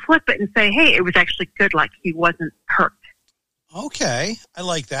 you flip it and say, hey, it was actually good, like he wasn't hurt. Okay, I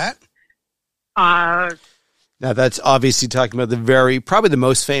like that. Now that's obviously talking about probably the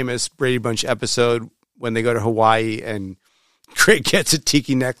most famous Brady Bunch episode when they go to Hawaii and Greg gets a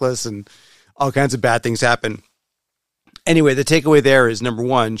tiki necklace and all kinds of bad things happen. Anyway, the takeaway there is, number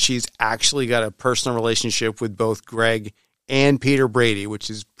one, she's actually got a personal relationship with both Greg and Peter Brady, which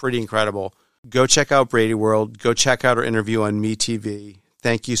is pretty incredible. Go check out Brady World. Go check out our interview on MeTV.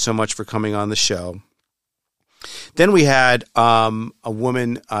 Thank you so much for coming on the show. Then we had a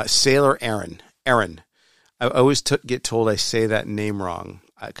woman, Sailor Aaron. I always get told I say that name wrong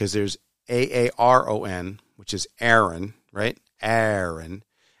because there's Aaron, which is Aaron, right? Aaron.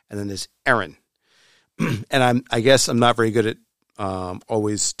 And then there's Aaron. And I guess I'm not very good at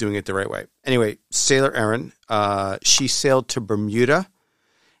always doing it the right way. Anyway, Sailor Aaron, she sailed to Bermuda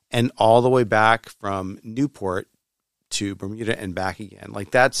and all the way back from Newport to Bermuda and back again.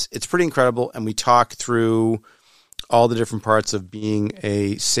 It's pretty incredible. And we talk through all the different parts of being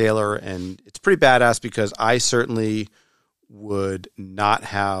a sailor, and it's pretty badass because I certainly would not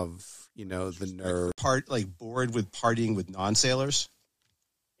have, the nerve. Bored with partying with non-sailors?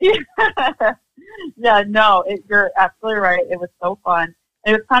 Yeah, no, you're absolutely right. It was so fun.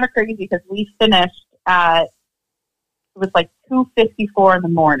 And it was kind of crazy because we finished at, it was 2:54 in the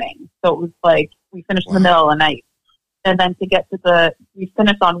morning. So it was we finished in the middle of the night. And then to get to we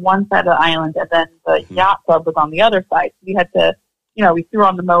finished on one side of the island, and then the yacht club was on the other side. So we had to, we threw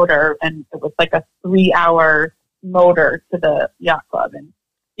on the motor, and it was a 3-hour motor to the yacht club. And,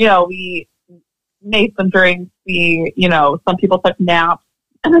 we made some drinks. Some people took naps.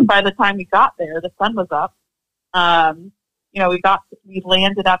 And then by the time we got there, the sun was up. We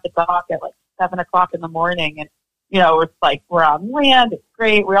landed at the dock at 7:00 in the morning, and, it's we're on land. It's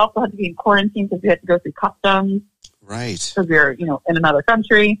great. We also had to be in quarantine because we had to go through customs. Right. Because we're, in another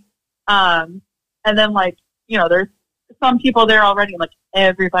country. And then, there's some people there already,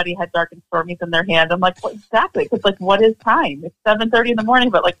 everybody had Dark and Stormies in their hand. I'm like, well, exactly. Because, what is time? It's 7:30 in the morning,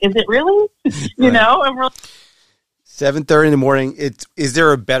 but, is it really? And we're 7:30 in the morning. Is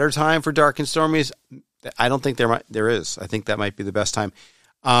there a better time for Dark and Stormies? I don't think there is. I think that might be the best time.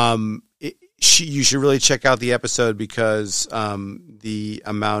 You should really check out the episode because the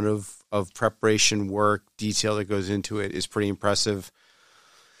amount of preparation work, detail that goes into it is pretty impressive.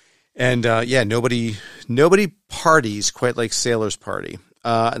 And nobody parties quite like sailors party.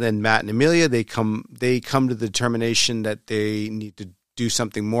 And then Matt and Amelia, they come to the determination that they need to do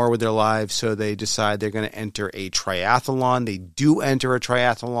something more with their lives, so they decide they're going to enter a triathlon. They do enter a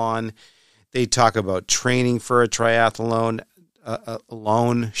triathlon. They talk about training for a triathlon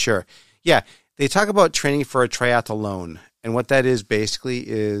alone. Sure. Yeah, they talk about training for a triathlon. And what that is basically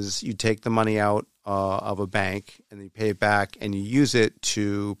is you take the money out of a bank and you pay it back and you use it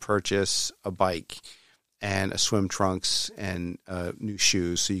to purchase a bike and a swim trunks and new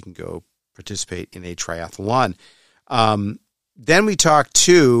shoes so you can go participate in a triathlon. Then we talked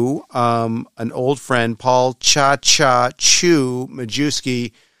to an old friend, Paul Cha-Cha Chu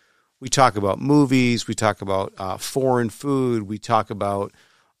Majewski. We talk about movies. We talk about foreign food. We talk about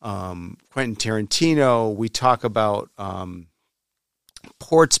Quentin Tarantino. We talk about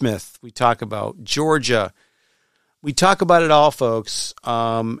Portsmouth. We talk about Georgia. We talk about it all, folks.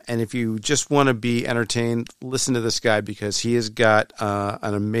 And if you just want to be entertained, listen to this guy because he has got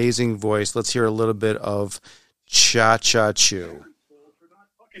an amazing voice. Let's hear a little bit of Cha-Cha Chu.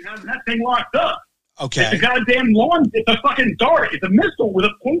 Fucking having that thing locked up. Okay. It's a goddamn lawn. It's a fucking dart. It's a missile with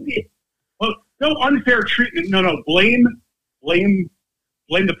a pointy. Well, no unfair treatment. No. Blame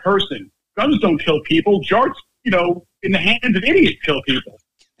the person. Guns don't kill people. Darts, in the hands of idiots kill people.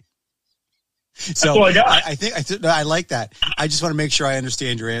 So that's all I got. I think I like that. I just want to make sure I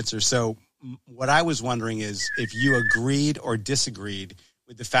understand your answer. So what I was wondering is if you agreed or disagreed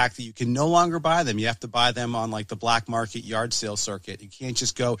with the fact that you can no longer buy them. You have to buy them on like the black market yard sale circuit. You can't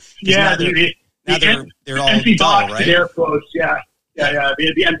just go. Yeah, they're all empty dull, box right? in air quotes. Yeah.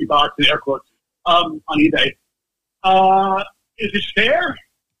 The empty box in air quotes on eBay. Is it fair?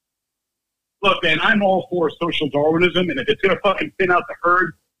 Look, man, I'm all for social Darwinism, and if it's going to fucking thin out the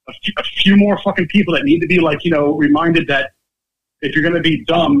herd, a few more fucking people that need to be reminded that if you're going to be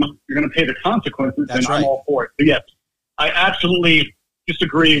dumb, you're going to pay the consequences. That's then right. I'm all for it. But yes, I absolutely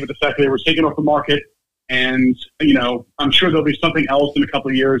disagree with the fact that they were taken off the market, and I'm sure there'll be something else in a couple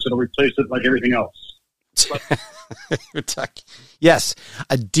of years that'll replace it like everything else. Yes,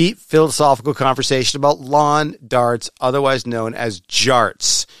 a deep philosophical conversation about lawn darts, otherwise known as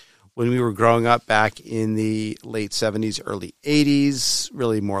jarts. When we were growing up back in the late 70s, early 80s,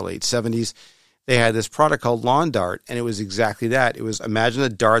 really more late 70s, they had this product called Lawn Dart, and it was exactly that. It was, imagine a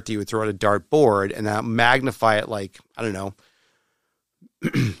dart that you would throw at a dart board and now magnify it like, I don't know,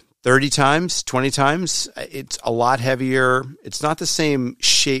 30 times, 20 times. It's a lot heavier. It's not the same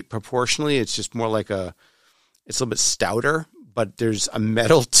shape proportionally. It's just more like it's a little bit stouter, but there's a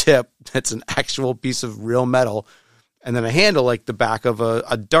metal tip that's an actual piece of real metal, and then a handle like the back of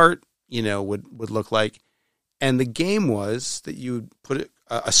a dart, would look like. And the game was that you would put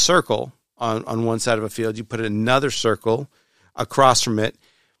a circle on one side of a field. You put another circle across from it.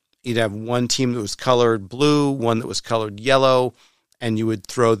 You'd have one team that was colored blue, one that was colored yellow, and you would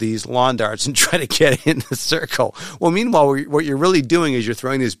throw these lawn darts and try to get in the circle. Well, meanwhile, what you're really doing is you're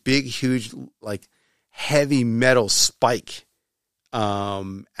throwing this big, huge, like heavy metal spike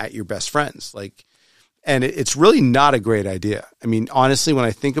at your best friends. And it's really not a great idea. I mean, honestly, when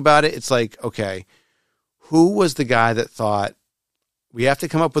I think about it, it's like, okay, who was the guy that thought we have to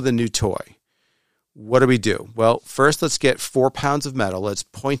come up with a new toy? What do we do? Well, first let's get 4 pounds of metal. Let's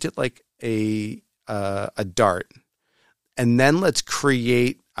point it like a dart. And then let's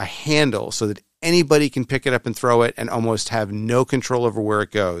create a handle so that anybody can pick it up and throw it and almost have no control over where it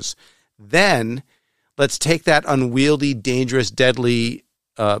goes. Then let's take that unwieldy, dangerous, deadly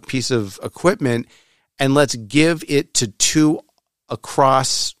piece of equipment and let's give it to two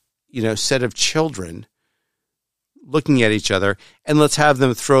across, set of children looking at each other, and let's have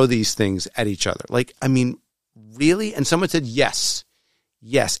them throw these things at each other. Really? And someone said, yes.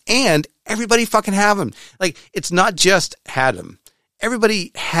 And everybody fucking have them. It's not just had them.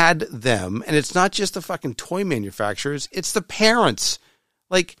 Everybody had them. And it's not just the fucking toy manufacturers. It's the parents.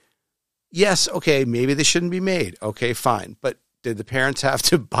 Yes, okay, maybe they shouldn't be made. Okay, fine. But did the parents have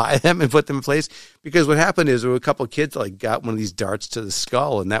to buy them and put them in place? Because what happened is there were a couple of kids that got one of these darts to the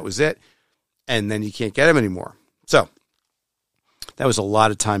skull, and that was it. And then you can't get them anymore. So that was a lot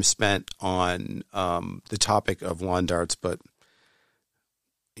of time spent on the topic of lawn darts, but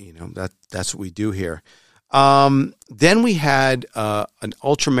that's what we do here. Then we had an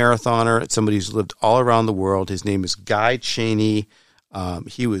ultra marathoner, somebody who's lived all around the world. His name is Guy Cheney.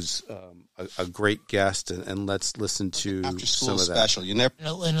 He was a great guest, and let's listen to After school some of that. special. You never.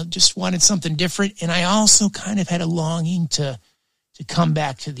 And I just wanted something different, and I also kind of had a longing to come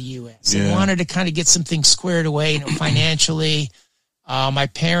back to the U.S. I wanted to kind of get some things squared away, financially. My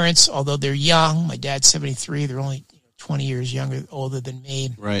parents, although they're young, my dad's 73, they're only 20 years older than me.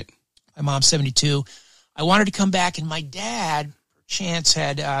 Right. My mom's 72. I wanted to come back, and my dad, chance,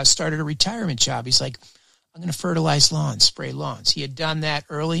 had started a retirement job. He's like, I'm going to fertilize lawns, spray lawns. He had done that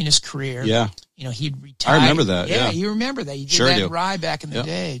early in his career. Yeah. He'd retired. I remember that. Yeah. You remember that. He did Sure that do. in Rye back in the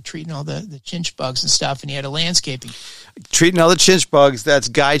day, treating all the chinch bugs and stuff, and he had a landscaping. Treating all the chinch bugs. That's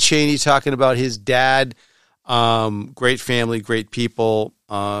Guy Cheney talking about his dad. Great family, great people.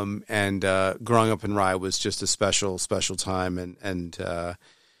 And growing up in Rye was just a special time. And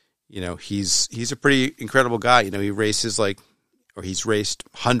he's a pretty incredible guy. He races he's raced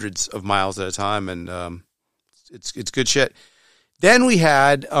hundreds of miles at a time, and it's good shit. Then we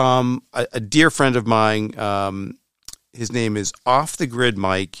had a dear friend of mine. His name is Off the Grid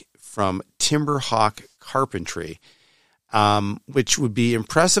Mike from Timberhawk Carpentry, which would be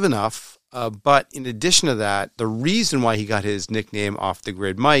impressive enough. But in addition to that, the reason why he got his nickname Off the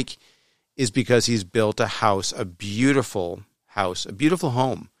Grid Mike is because he's built a beautiful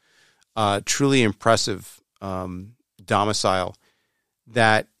home, truly impressive domicile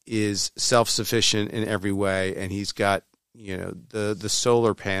that is self-sufficient in every way. And he's got, the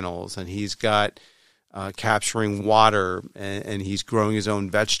solar panels, and he's got capturing water, and he's growing his own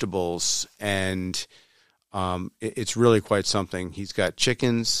vegetables. And it's really quite something. He's got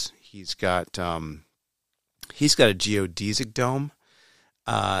chickens. He's got a geodesic dome.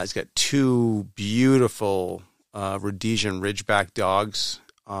 He's got 2 beautiful Rhodesian Ridgeback dogs.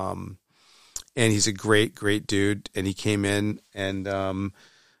 And he's a great, great dude. And he came in, and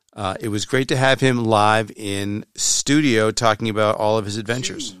it was great to have him live in studio talking about all of his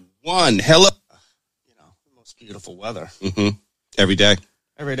adventures. Hello. Most beautiful weather. Mm-hmm. Every day.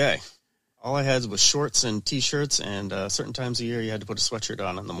 Every day. All I had was shorts and T-shirts, and certain times of year you had to put a sweatshirt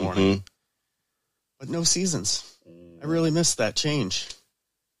on in the morning. Mm-hmm. But no seasons. I really missed that change.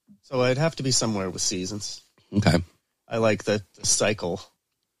 So I'd have to be somewhere with seasons. Okay. I like the cycle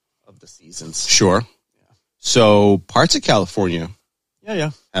of the seasons. Sure. Yeah. So parts of California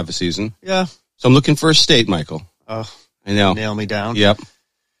have a season. Yeah. So I'm looking for a state, Michael. Oh, I know. Nail me down. Yep.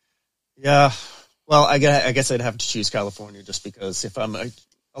 Yeah. Well, I guess I'd have to choose California just because if I'm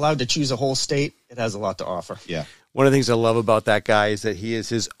allowed to choose a whole state, it has a lot to offer. Yeah. One of the things I love about that guy is that he is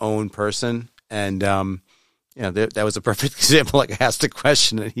his own person. And, that was a perfect example. Like, I asked a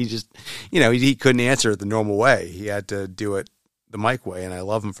question and he just, he couldn't answer it the normal way. He had to do it the Mike way. And I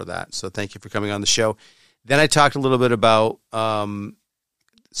love him for that. So thank you for coming on the show. Then I talked a little bit about,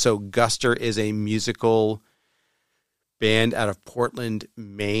 so Guster is a musical band out of Portland,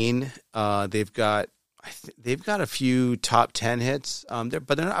 Maine. They've got a few top 10 hits,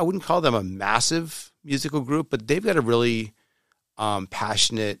 but I wouldn't call them a massive musical group, but they've got a really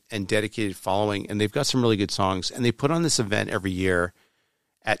passionate and dedicated following, and they've got some really good songs. And they put on this event every year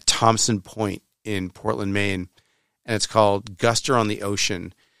at Thompson Point in Portland, Maine, and it's called Guster on the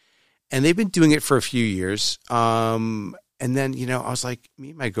Ocean. And they've been doing it for a few years. And then, I was like, me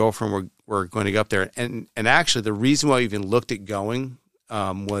and my girlfriend were going to go up there. And actually, the reason why we even looked at going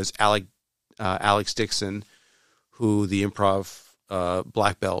was Alex Dixon, who the improv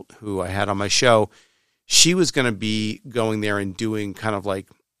black belt, who I had on my show. She was going to be going there and doing kind of like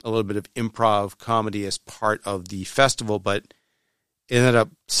a little bit of improv comedy as part of the festival, but it ended up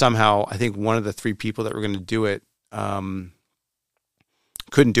somehow, I think one of the 3 people that were going to do it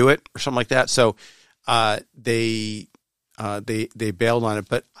couldn't do it or something like that. So they bailed on it.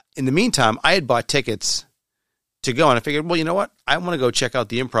 But in the meantime, I had bought tickets to go, and I figured, well, you know what? I want to go check out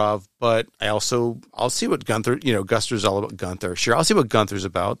the improv, but I'll see what Gunther, Guster's all about. Gunther. Sure, I'll see what Gunther's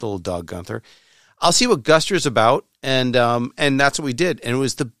about, the little dog Gunther. I'll see what Guster's about, and that's what we did. And it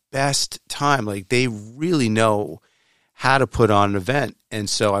was the best time. Like, they really know how to put on an event. And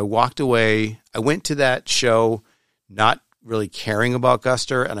so I walked away. I went to that show not really caring about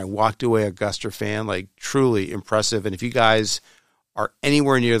Guster, and I walked away a Guster fan, like, truly impressive. And if you guys are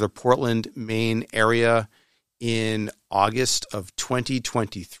anywhere near the Portland, Maine area in August of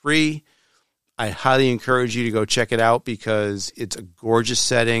 2023, I highly encourage you to go check it out because it's a gorgeous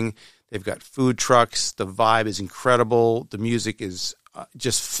setting. They've got food trucks. The vibe is incredible. The music is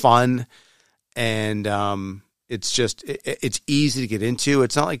just fun. And it's just, it's easy to get into.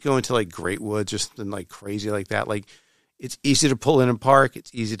 It's not like going to like Great Woods or something like crazy like that. Like, it's easy to pull in and park.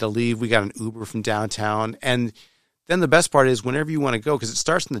 It's easy to leave. We got an Uber from downtown. And then the best part is whenever you want to go, because it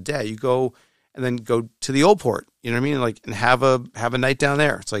starts in the day, you go and then go to the Old Port, you know what I mean? Like, and have a night down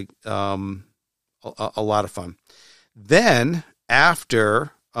there. It's like a lot of fun. Then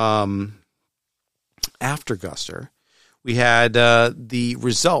after Guster, we had the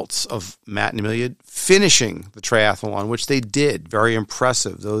results of Matt and Amelia finishing the triathlon, which they did. Very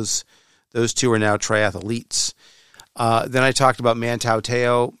impressive. Those 2 are now triathletes. Then I talked about Manti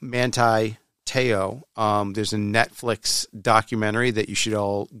Te'o. There's a Netflix documentary that you should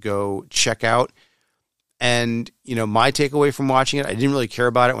all go check out. And, my takeaway from watching it, I didn't really care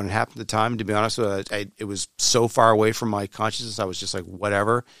about it when it happened at the time, to be honest with you. It was so far away from my consciousness. I was just like,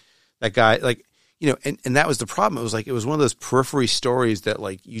 whatever. That guy, like, and that was the problem. It was like, it was one of those periphery stories that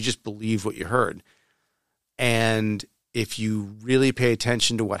like, you just believe what you heard. And if you really pay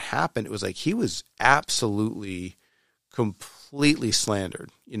attention to what happened, it was like, he was absolutely completely slandered,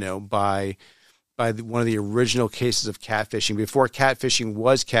 by one of the original cases of catfishing. Before catfishing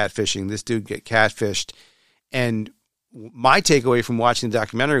was catfishing, this dude get catfished. And my takeaway from watching the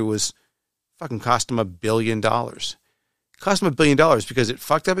documentary was fucking cost him $1 billion. Cost him $1 billion because it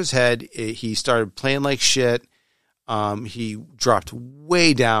fucked up his head. He started playing like shit. He dropped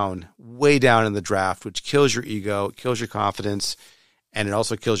way down in the draft, which kills your ego, it kills your confidence, and it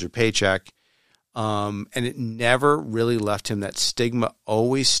also kills your paycheck. And it never really left him. That stigma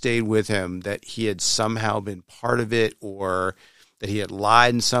always stayed with him, that he had somehow been part of it, or that he had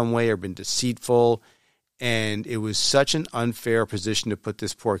lied in some way or been deceitful. And it was such an unfair position to put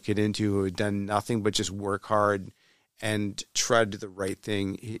this poor kid into, who had done nothing but just work hard and try to do the right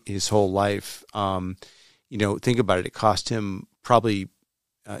thing his whole life. Think about it. It cost him probably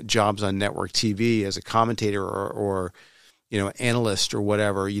jobs on network TV as a commentator or analyst or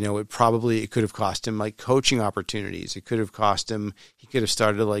whatever. It could have cost him like coaching opportunities. It could have cost him, he could have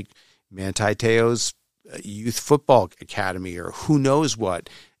started like Manti Te'o's youth football academy, or who knows what,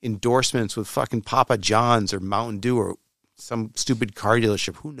 endorsements with fucking Papa John's or Mountain Dew or some stupid car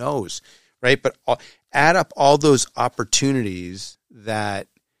dealership. Who knows? Right. But add up all those opportunities that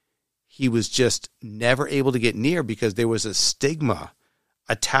he was just never able to get near because there was a stigma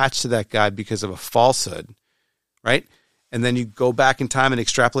attached to that guy because of a falsehood. Right. And then you go back in time and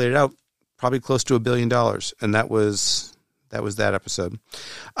extrapolate it out, probably close to $1 billion. And that was that episode.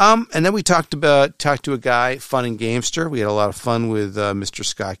 And then we talked to a guy, Fun and Gamester. We had a lot of fun with Mr.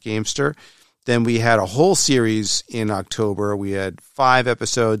 Scott Gamester. Then we had a whole series in October. We had 5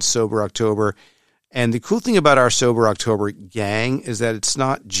 episodes, Sober October. And the cool thing about our Sober October gang is that it's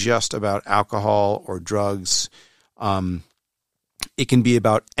not just about alcohol or drugs. It can be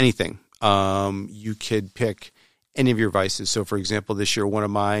about anything. You could pick any of your vices. So, for example, this year, one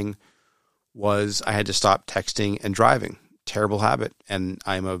of mine was I had to stop texting and driving. Terrible habit. And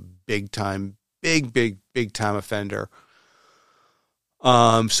I'm a big time offender.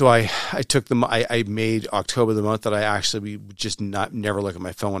 So I took I made October the month that I actually would just never look at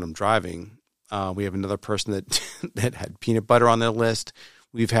my phone when I'm driving. We have another person that had peanut butter on their list.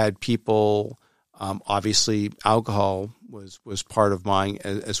 We've had people, obviously alcohol was part of mine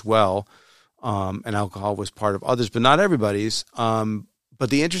as well. And alcohol was part of others, but not everybody's. But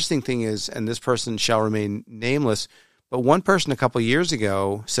the interesting thing is, and this person shall remain nameless, but one person a couple of years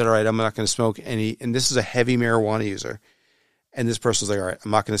ago said, all right, I'm not going to smoke any, and this is a heavy marijuana user. And this person was like, all right,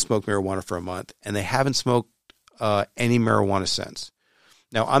 I'm not going to smoke marijuana for a month. And they haven't smoked any marijuana since.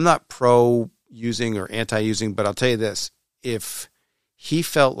 Now, I'm not pro-using or anti-using, but I'll tell you this. If he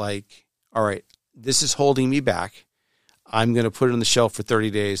felt like, all right, this is holding me back, I'm going to put it on the shelf for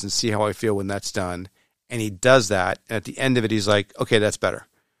 30 days and see how I feel when that's done. And he does that. And at the end of it, he's like, okay, that's better.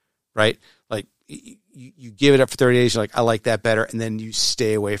 Right? Like you give it up for 30 days. You're like, I like that better. And then you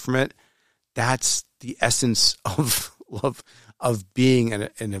stay away from it. That's the essence of being an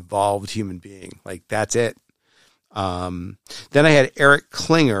evolved human being. Like that's it. Then I had Eric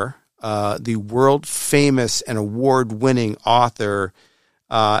Klinger, the world famous and award-winning author.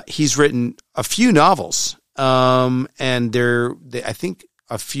 He's written a few novels. And I think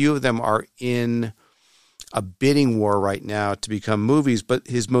a few of them are in a bidding war right now to become movies, but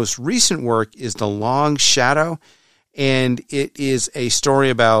his most recent work is The Long Shadow, and it is a story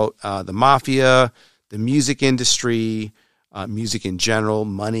about the mafia, the music industry, music in general,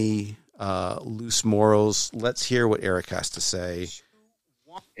 money, loose morals. Let's hear what Eric has to say.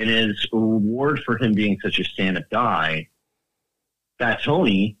 And as a reward for him being such a stand-up guy, Fat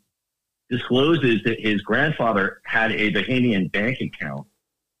Tony discloses that his grandfather had a Bahamian bank account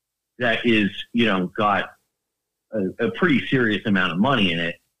that is, got a pretty serious amount of money in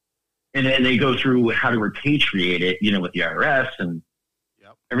it. And then they go through how to repatriate it, with the IRS and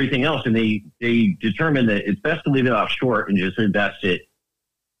everything else. And they determine that it's best to leave it offshore and just invest it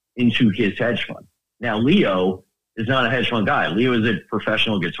into his hedge fund. Now, Leo is not a hedge fund guy. Leo is a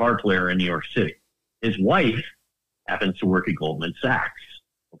professional guitar player in New York City. His wife happens to work at Goldman Sachs.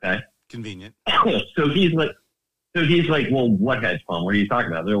 Okay. Convenient. So he's like, well, what hedge fund? What are you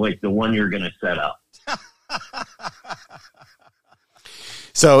talking about? They're like, the one you're going to set up.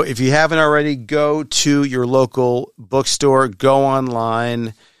 So if you haven't already, go to your local bookstore, go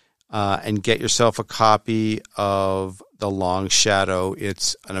online, and get yourself a copy of The Long Shadow.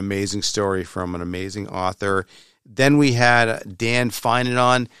 It's an amazing story from an amazing author. Then we had Dan Finan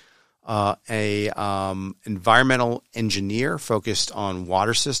on. environmental engineer focused on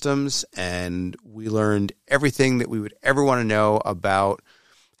water systems, and we learned everything that we would ever want to know about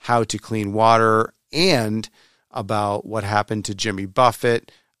how to clean water and about what happened to Jimmy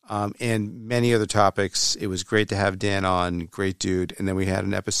Buffett, and many other topics. It was great to have Dan on, great dude. And then we had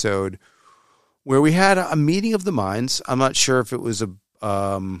an episode where we had a meeting of the minds. I'm not sure if it was I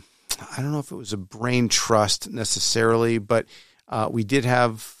don't know if it was a brain trust necessarily, but we did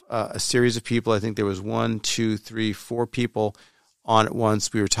have a series of people. I think there was 1, 2, 3, 4 people on at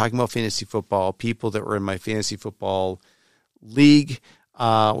once. We were talking about fantasy football, people that were in my fantasy football league.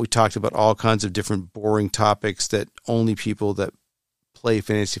 We talked about all kinds of different boring topics that only people that play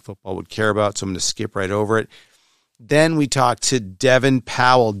fantasy football would care about, so I'm going to skip right over it. Then we talked to Devin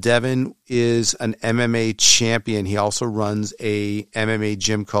Powell. Devin is an MMA champion. He also runs a MMA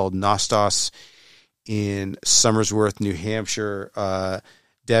gym called Nostos in Somersworth, New Hampshire.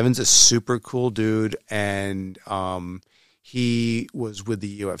 Devin's a super cool dude, and he was with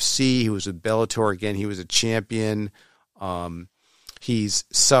the UFC. He was with Bellator. Again, he was a champion. He's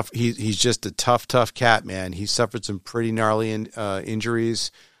just a tough cat, man. He suffered some pretty gnarly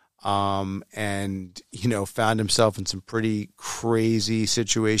injuries, and found himself in some pretty crazy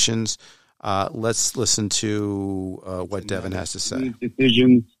situations. Let's listen to what Devin has to say. These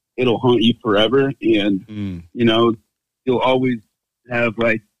decisions, it'll haunt you forever, and you'll always have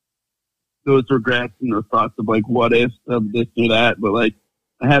like those regrets and those thoughts of like what if of this or that. But like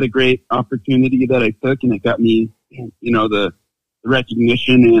I had a great opportunity that I took, and it got me, the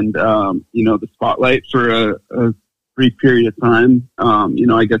recognition and, the spotlight for a brief period of time.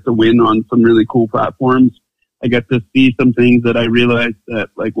 I get to win on some really cool platforms. I get to see some things that I realized that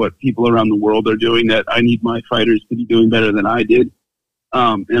like what people around the world are doing that I need my fighters to be doing better than I did.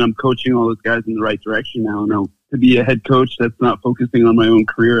 And I'm coaching all those guys in the right direction now. Now, to be a head coach that's not focusing on my own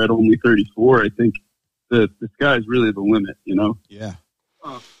career at only 34, I think the sky is really the limit, Yeah.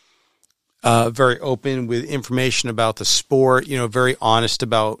 Very open with information about the sport, very honest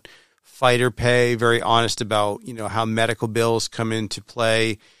about fighter pay, very honest about, how medical bills come into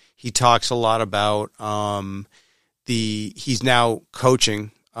play. He talks a lot about he's now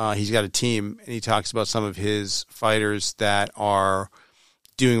coaching. He's got a team, and he talks about some of his fighters that are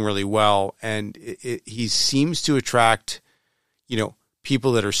doing really well. And he seems to attract,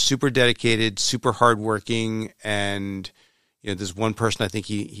 people that are super dedicated, super hardworking. And, there's one person I think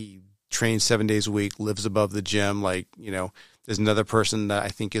he trains 7 days a week, lives above the gym. There's another person that I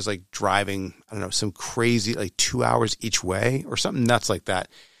think is like driving, I don't know, some crazy, like 2 hours each way or something nuts like that.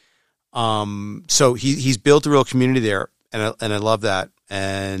 So he's built a real community there, and I love that.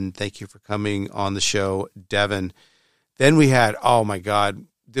 And thank you for coming on the show, Devin. Then we had, oh my God,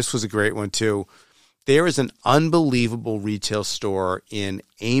 this was a great one too. There is an unbelievable retail store in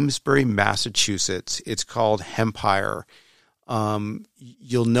Amesbury, Massachusetts. It's called Hempire.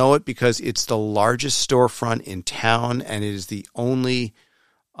 You'll know it because it's the largest storefront in town, and it is the only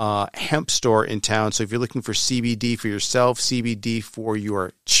hemp store in town. So if you're looking for CBD for yourself, CBD for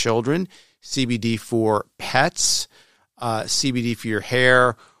your children, CBD for pets, CBD for your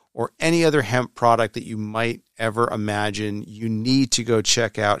hair, or any other hemp product that you might ever imagine, you need to go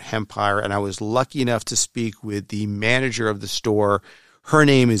check out Hempire. And I was lucky enough to speak with the manager of the store. Her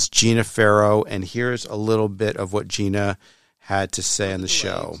name is Gina Farrow, and here's a little bit of what Gina had to say on the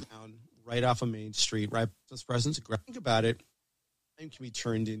show. Right off of Main Street, right? This presence. Think about it. Can be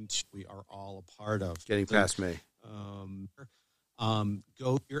turned into we are all a part of. Getting past me.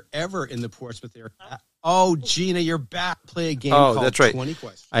 Go. If you're ever in the Portsmouth area. Oh, Gina, you're back. Play a game. Oh, called that's right. 20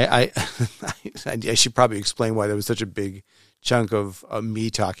 Questions. I should probably explain why there was such a big chunk of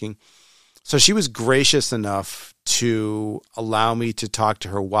me talking. So she was gracious enough to allow me to talk to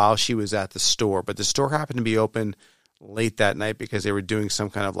her while she was at the store, but the store happened to be open late that night because they were doing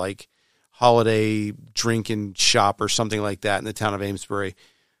some kind of like holiday drink and shop or something like that in the town of Amesbury.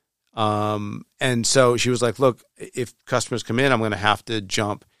 And so she was like, look, if customers come in, I'm going to have to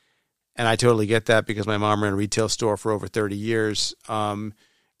jump. And I totally get that because my mom ran a retail store for over 30 years.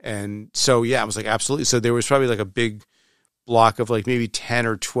 And so, yeah, I was like, absolutely. So there was probably like a big block of like maybe 10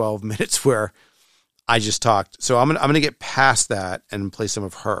 or 12 minutes where I just talked. So I'm going to get past that and play some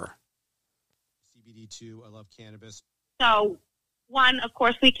of her. CBD2, I love cannabis. So, one, of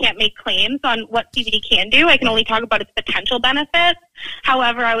course, we can't make claims on what CBD can do. I can only talk about its potential benefits.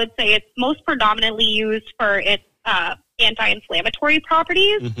 However, I would say it's most predominantly used for its anti-inflammatory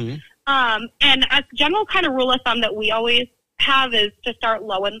properties. Mm-hmm. And a general kind of rule of thumb that we always have is to start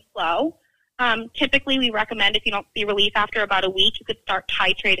low and slow. Typically, we recommend if you don't see relief after about a week, you could start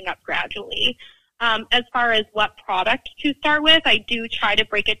titrating up gradually. As far as what product to start with, I do try to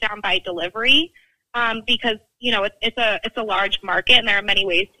break it down by delivery because, you know, it's a large market and there are many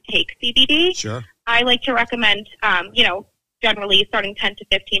ways to take CBD. Sure. I like to recommend, you know, generally starting 10 to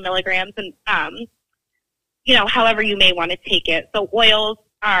 15 milligrams and, you know, however you may want to take it. So oils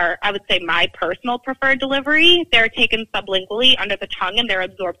are, I would say, my personal preferred delivery. They're taken sublingually under the tongue and they're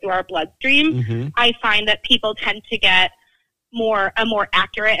absorbed through our bloodstream. Mm-hmm. I find that people tend to get a more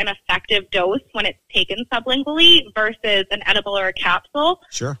accurate and effective dose when it's taken sublingually versus an edible or a capsule.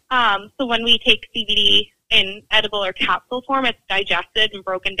 Sure. So when we take CBD in edible or capsule form, it's digested and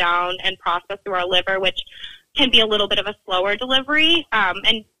broken down and processed through our liver, which can be a little bit of a slower delivery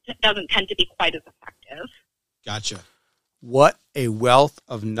and doesn't tend to be quite as effective. Gotcha. What a wealth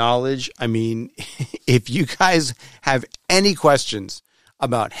of knowledge. I mean, if you guys have any questions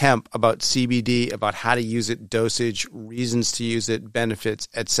about hemp, about CBD, about how to use it, dosage, reasons to use it, benefits,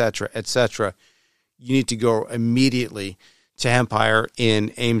 etc., you need to go immediately to Hempire in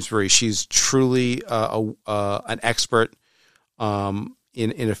Amesbury. She's truly an expert in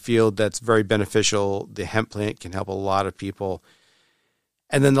a field that's very beneficial. The hemp plant can help a lot of people.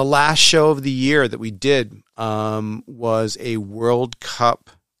 And then the last show of the year that we did was a World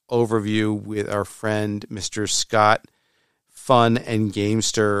Cup overview with our friend, Mr. Scott Fun and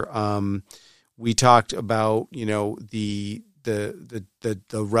Gamester. We talked about, you know, the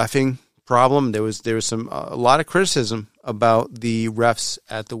reffing problem. There was a lot of criticism about the refs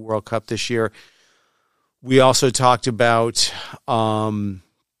at the World Cup this year. We also talked about,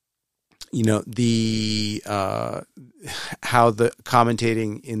 you know, the how the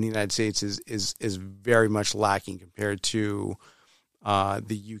commentating in the United States is very much lacking compared to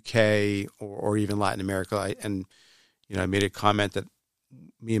the UK or even Latin America. You know, I made a comment that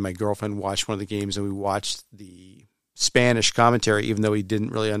me and my girlfriend watched one of the games and we watched the Spanish commentary, even though we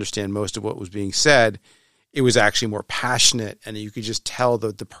didn't really understand most of what was being said. It was actually more passionate, and you could just tell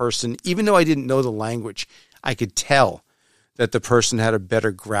that the person, even though I didn't know the language, I could tell that the person had a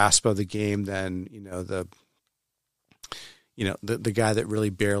better grasp of the game than, the guy that really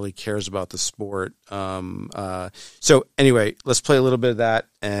barely cares about the sport. So anyway, let's play a little bit of that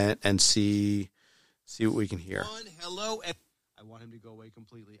and see what we can hear. Hello. I want him to go away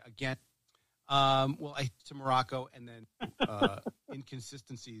completely again. To Morocco, and then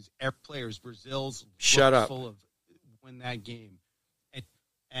inconsistencies. Air players, Brazil's shut up full of win that game,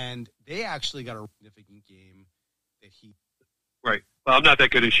 and they actually got a significant game that he. Right. Well, I'm not that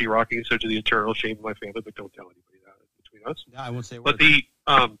good at sheet rocking, so to the eternal shame of my family, but don't tell anybody that between us. No, I won't say a word.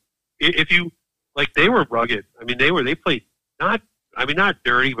 But if you they were rugged. I mean, they played not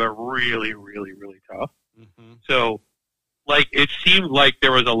dirty, but really, really, really tough. Mm-hmm. So. It seemed like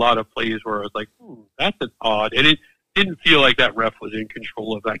there was a lot of plays where I was like, that's an odd. And it didn't feel like that ref was in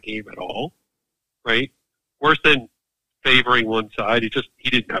control of that game at all, right? Worse than favoring one side. He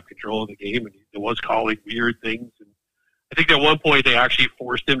didn't have control of the game, and he was calling weird things. And I think at one point they actually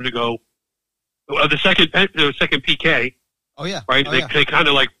forced him to go the second PK. Oh, yeah. Right? Oh, they kind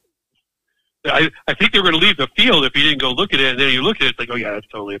of I think they were going to leave the field if he didn't go look at it, and then you look at it, it's like, oh, yeah, that's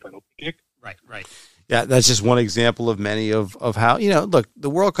totally a penalty kick. Right. Yeah, that's just one example of many of how, look, the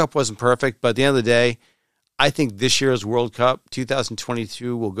World Cup wasn't perfect, but at the end of the day, I think this year's World Cup,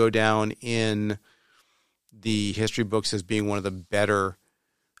 2022, will go down in the history books as being one of the better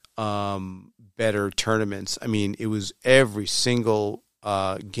tournaments. I mean, it was every single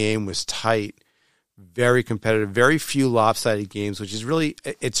game was tight, very competitive, very few lopsided games, which is really,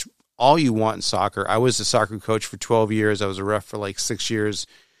 it's all you want in soccer. I was a soccer coach for 12 years. I was a ref for 6 years.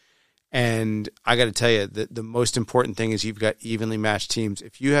 And I got to tell you that the most important thing is you've got evenly matched teams.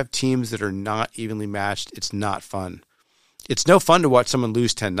 If you have teams that are not evenly matched, it's not fun. It's no fun to watch someone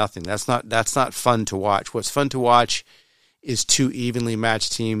lose 10-0. That's not fun to watch. What's fun to watch is two evenly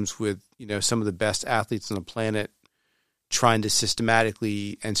matched teams with, some of the best athletes on the planet trying to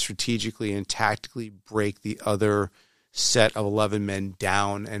systematically and strategically and tactically break the other set of 11 men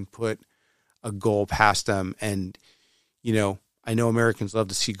down and put a goal past them. And, I know Americans love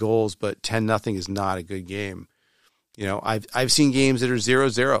to see goals, but 10-0 is not a good game. I've seen games that are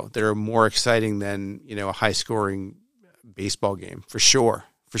 0-0 that are more exciting than, a high scoring baseball game for sure.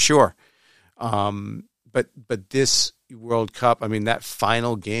 But this World Cup, I mean, that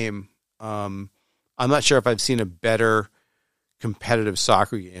final game, I'm not sure if I've seen a better competitive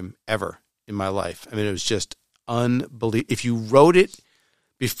soccer game ever in my life. I mean, it was just unbelievable. If you wrote it,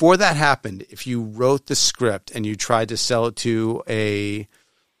 before that happened, if you wrote the script and you tried to sell it to a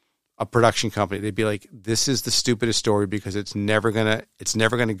production company, they'd be like, "This is the stupidest story because it's never gonna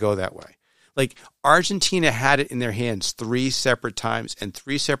go that way." Like Argentina had it in their hands 3 separate times, and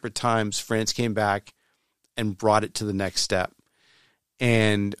 3 separate times France came back and brought it to the next step.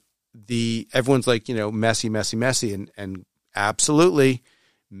 And everyone's like, Messi, and absolutely,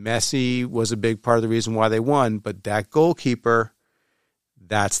 Messi was a big part of the reason why they won. But that goalkeeper,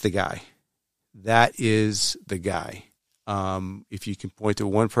 that's the guy. That is the guy. If you can point to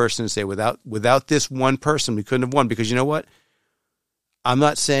one person and say, without this one person, we couldn't have won. Because you know what? I'm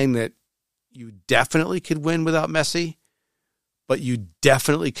not saying that you definitely could win without Messi, but you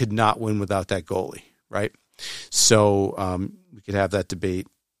definitely could not win without that goalie, right? So we could have that debate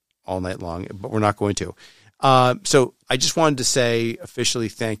all night long, but we're not going to. So I just wanted to say officially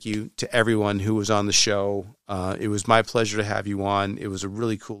thank you to everyone who was on the show. It was my pleasure to have you on. It was a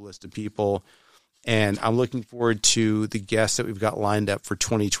really cool list of people, and I'm looking forward to the guests that we've got lined up for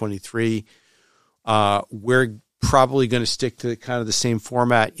 2023. We're probably going to stick to kind of the same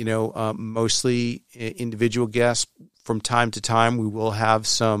format, mostly individual guests. From time to time, we will have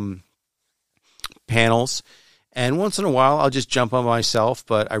some panels. And once in a while, I'll just jump on myself.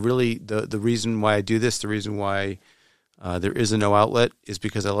 But I really, the reason why I do this, the reason why there is a No Outlet is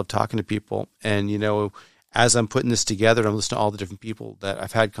because I love talking to people. And, as I'm putting this together and I'm listening to all the different people that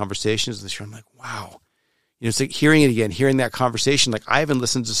I've had conversations this year, I'm like, wow. It's like hearing it again, hearing that conversation. Like I haven't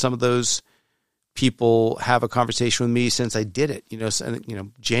listened to some of those people have a conversation with me since I did it,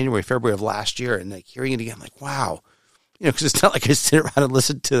 January, February of last year. And like hearing it again, I'm like, wow. Because it's not like I sit around and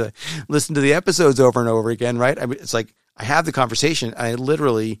listen to the episodes over and over again, right? I mean, it's like I have the conversation,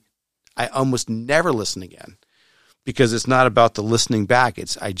 and I almost never listen again because it's not about the listening back.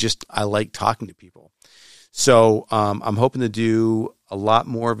 I like talking to people. So I'm hoping to do a lot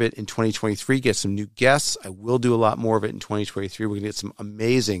more of it in 2023. Get some new guests. I will do a lot more of it in 2023. We're gonna get some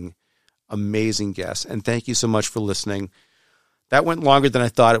amazing guests, and thank you so much for listening. That went longer than I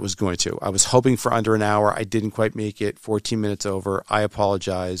thought it was going to. I was hoping for under an hour. I didn't quite make it. 14 minutes over. I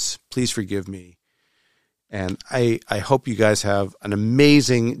apologize. Please forgive me. And I hope you guys have an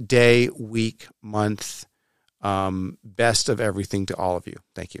amazing day, week, month. Best of everything to all of you.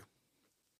 Thank you.